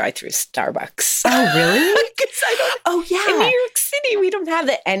you have drive-through Starbucks. Oh, really? Oh, yeah. In New York City, we don't have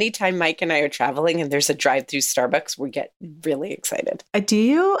that. Anytime Mike and I are traveling and there's a drive-through Starbucks, we get really excited. Do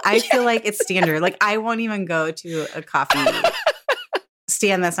you? I feel like it's standard. Like, I won't even go to a coffee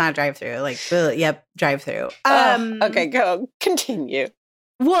stand that's not a drive-through. Like, yep, drive-through. Okay, go. Continue.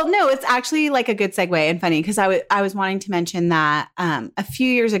 Well, no, it's actually like a good segue and funny because I was wanting to mention that a few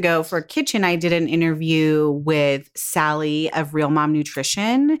years ago for Kitchen, I did an interview with Sally of Real Mom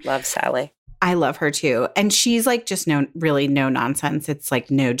Nutrition. Love Sally. I love her too. And she's like just really no nonsense. It's like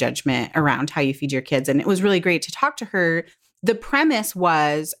no judgment around how you feed your kids. And it was really great to talk to her. The premise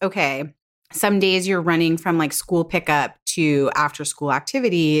was, okay, some days you're running from like school pickup to after school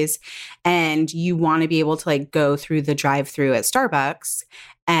activities and you want to be able to like go through the drive-through at Starbucks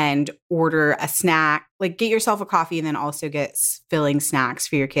and order a snack, like get yourself a coffee and then also get filling snacks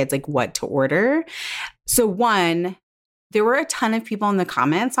for your kids, like what to order. So one, there were a ton of people in the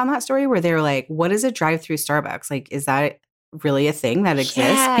comments on that story where they were like, what is a drive-through Starbucks? Like, is that really a thing that exists?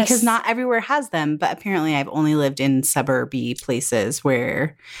 Yes. Because not everywhere has them, but apparently I've only lived in suburby places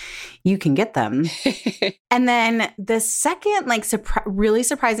where you can get them. And then the second, like, really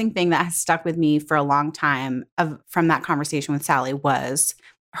surprising thing that has stuck with me for a long time from that conversation with Sally was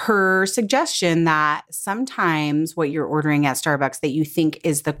her suggestion that sometimes what you're ordering at Starbucks that you think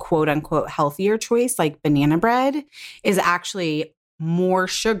is the quote unquote healthier choice, like banana bread, is actually more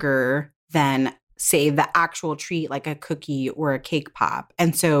sugar than, say, the actual treat like a cookie or a cake pop.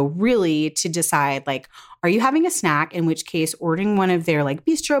 And so really to decide, like, are you having a snack, in which case ordering one of their like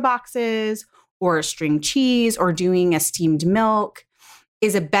bistro boxes or a string cheese or doing a steamed milk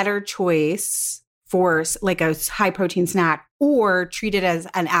is a better choice for like a high protein snack, or treat it as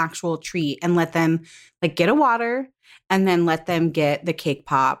an actual treat and let them like get a water and then let them get the cake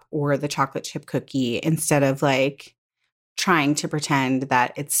pop or the chocolate chip cookie instead of like trying to pretend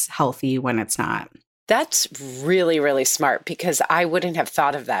that it's healthy when it's not. That's really, really smart because I wouldn't have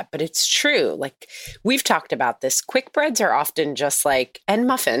thought of that, but it's true. Like we've talked about this. Quick breads are often just like, and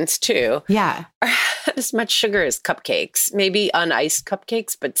muffins too. Yeah. Are as much sugar as cupcakes, maybe uniced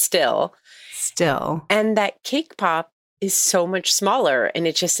cupcakes, but still. And that cake pop is so much smaller and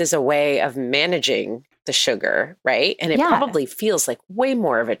it just is a way of managing the sugar, right? And it probably feels like way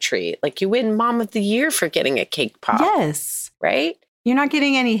more of a treat. Like you win Mom of the Year for getting a cake pop. Yes. Right? You're not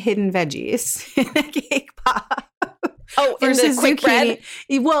getting any hidden veggies in a cake pop. Oh, versus the quick bread?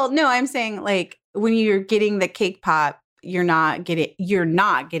 Well, no, I'm saying like when you're getting the cake pop, you're not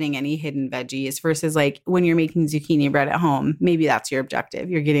getting any hidden veggies versus like when you're making zucchini bread at home, maybe that's your objective.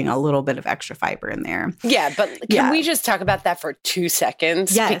 You're getting a little bit of extra fiber in there. Yeah, but can we just talk about that for 2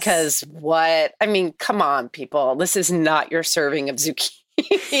 seconds? Yes. Because I mean, come on, people. This is not your serving of zucchini.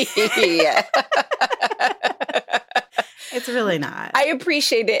 It's really not. I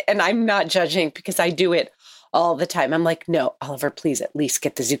appreciate it and I'm not judging because I do it all the time. I'm like, no, Oliver, please at least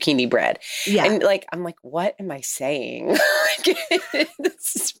get the zucchini bread. Yeah. And like, I'm like, what am I saying?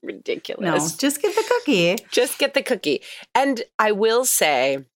 This is ridiculous. No, just get the cookie. Just get the cookie. And I will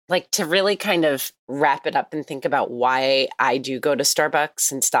say, like, to really kind of wrap it up and think about why I do go to Starbucks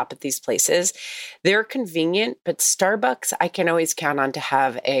and stop at these places. They're convenient, but Starbucks, I can always count on to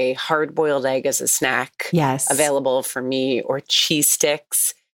have a hard-boiled egg as a snack. Yes. Available for me, or cheese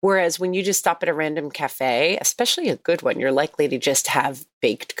sticks. Whereas when you just stop at a random cafe, especially a good one, you're likely to just have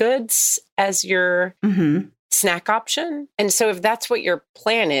baked goods as your snack option. And so if that's what your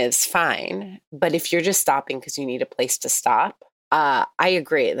plan is, fine. But if you're just stopping because you need a place to stop, I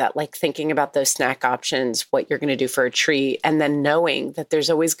agree that like thinking about those snack options, what you're going to do for a treat, and then knowing that there's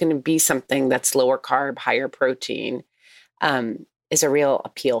always going to be something that's lower carb, higher protein, is a real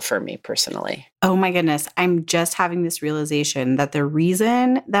appeal for me personally. Oh my goodness. I'm just having this realization that the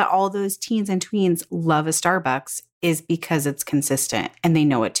reason that all those teens and tweens love a Starbucks is because it's consistent and they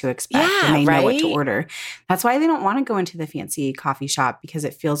know what to expect and they know what to order. That's why they don't want to go into the fancy coffee shop because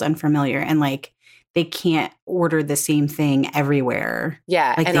it feels unfamiliar and like they can't order the same thing everywhere.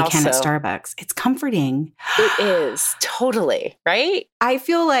 Yeah. Like they can at Starbucks. It's comforting. It is. Totally. Right? I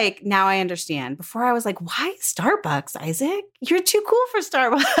feel like now I understand. Before I was like, why Starbucks, Isaac? You're too cool for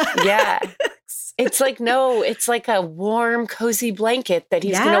Starbucks. Yeah. It's like, no, it's like a warm, cozy blanket that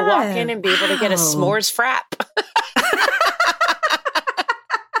he's going to walk in and be able to get a s'mores frap.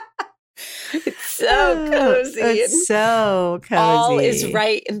 It's so cozy. It's so cozy. All is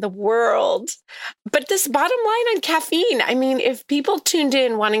right in the world. But this bottom line on caffeine, I mean, if people tuned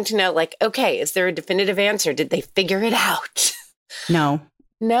in wanting to know, like, okay, is there a definitive answer? Did they figure it out? No.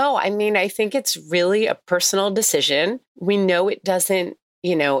 No, I mean, I think it's really a personal decision. We know it doesn't,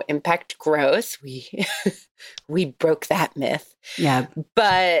 impact growth. We broke that myth. Yeah.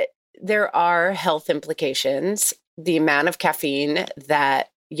 But there are health implications. The amount of caffeine that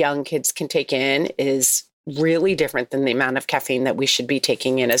young kids can take in is really different than the amount of caffeine that we should be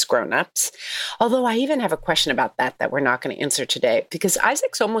taking in as grownups. Although I even have a question about that we're not going to answer today because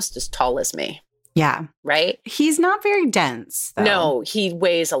Isaac's almost as tall as me. Yeah. Right? He's not very dense, though. No, he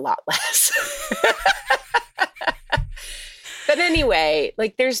weighs a lot less. But anyway,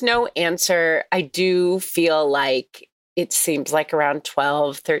 like there's no answer. I do feel like it seems like around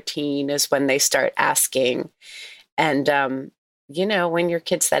 12, 13 is when they start asking. And, when your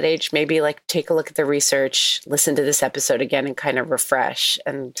kid's that age, maybe like take a look at the research, listen to this episode again and kind of refresh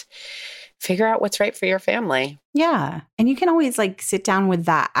and figure out what's right for your family. Yeah. And you can always like sit down with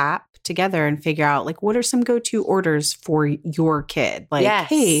that app together and figure out like what are some go-to orders for your kid? Like,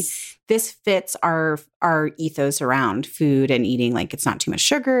 hey, this fits our ethos around food and eating. Like it's not too much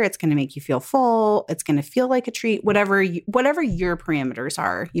sugar. It's going to make you feel full. It's going to feel like a treat. Whatever your parameters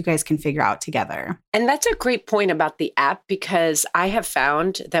are, you guys can figure out together. And that's a great point about the app, because I have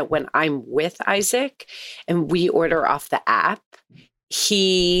found that when I'm with Isaac and we order off the app,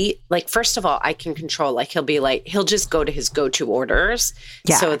 he, like, first of all, I can control, like, he'll just go to his go-to orders.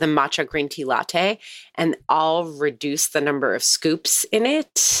 Yeah. So the matcha green tea latte, and I'll reduce the number of scoops in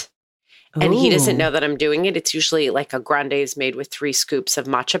it. Ooh. And he doesn't know that I'm doing it. It's usually like a grande is made with 3 scoops of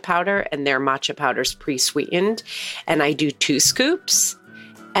matcha powder, and their matcha powder's pre-sweetened. And I do 2 scoops.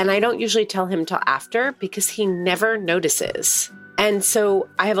 And I don't usually tell him till after because he never notices. And so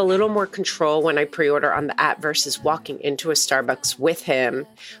I have a little more control when I pre-order on the app versus walking into a Starbucks with him,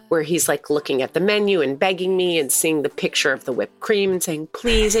 where he's like looking at the menu and begging me and seeing the picture of the whipped cream and saying,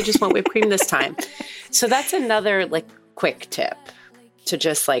 please, I just want whipped cream this time. So that's another like quick tip, to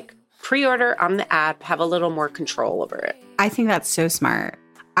just like pre-order on the app, have a little more control over it. I think that's so smart.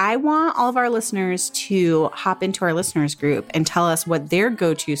 I want all of our listeners to hop into our listeners group and tell us what their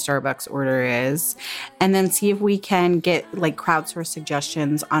go-to Starbucks order is, and then see if we can get like crowdsource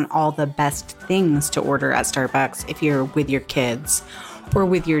suggestions on all the best things to order at Starbucks if you're with your kids or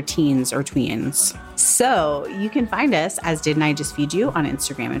with your teens or tweens. So you can find us as Didn't I Just Feed You on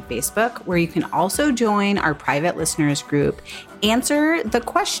Instagram and Facebook, where you can also join our private listeners group, answer the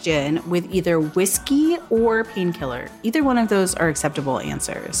question with either whiskey or painkiller. Either one of those are acceptable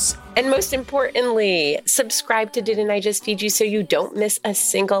answers. And most importantly, subscribe to Didn't I Just Feed You so you don't miss a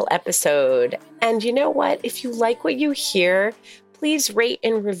single episode. And you know what? If you like what you hear, please rate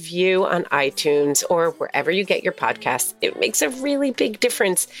and review on iTunes or wherever you get your podcasts. It makes a really big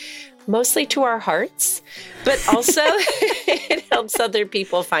difference, mostly to our hearts, but also it helps other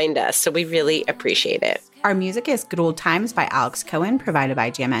people find us. So we really appreciate it. Our music is Good Old Times by Alex Cohen, provided by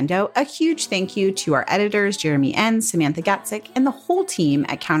Jamendo. A huge thank you to our editors, Jeremy N., Samantha Gatzik, and the whole team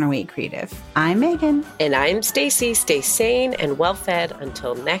at Counterweight Creative. I'm Megan. And I'm Stacy. Stay sane and well-fed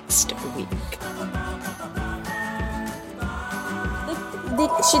until next week. They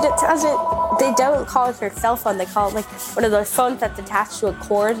don't call it her cell phone. They call it like one of those phones that's attached to a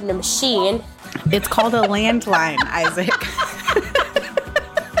cord and a machine. It's called a landline, Isaac.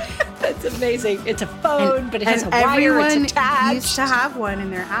 That's amazing. It's a phone, but it has a wire. Everyone it's attached. used to have one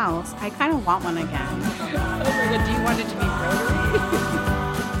in their house. I kind of want one again. Oh my God, do you want it to be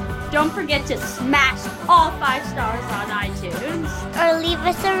rotary? Don't forget to smash all 5 stars on iTunes. Or leave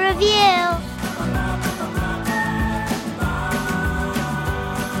us a review.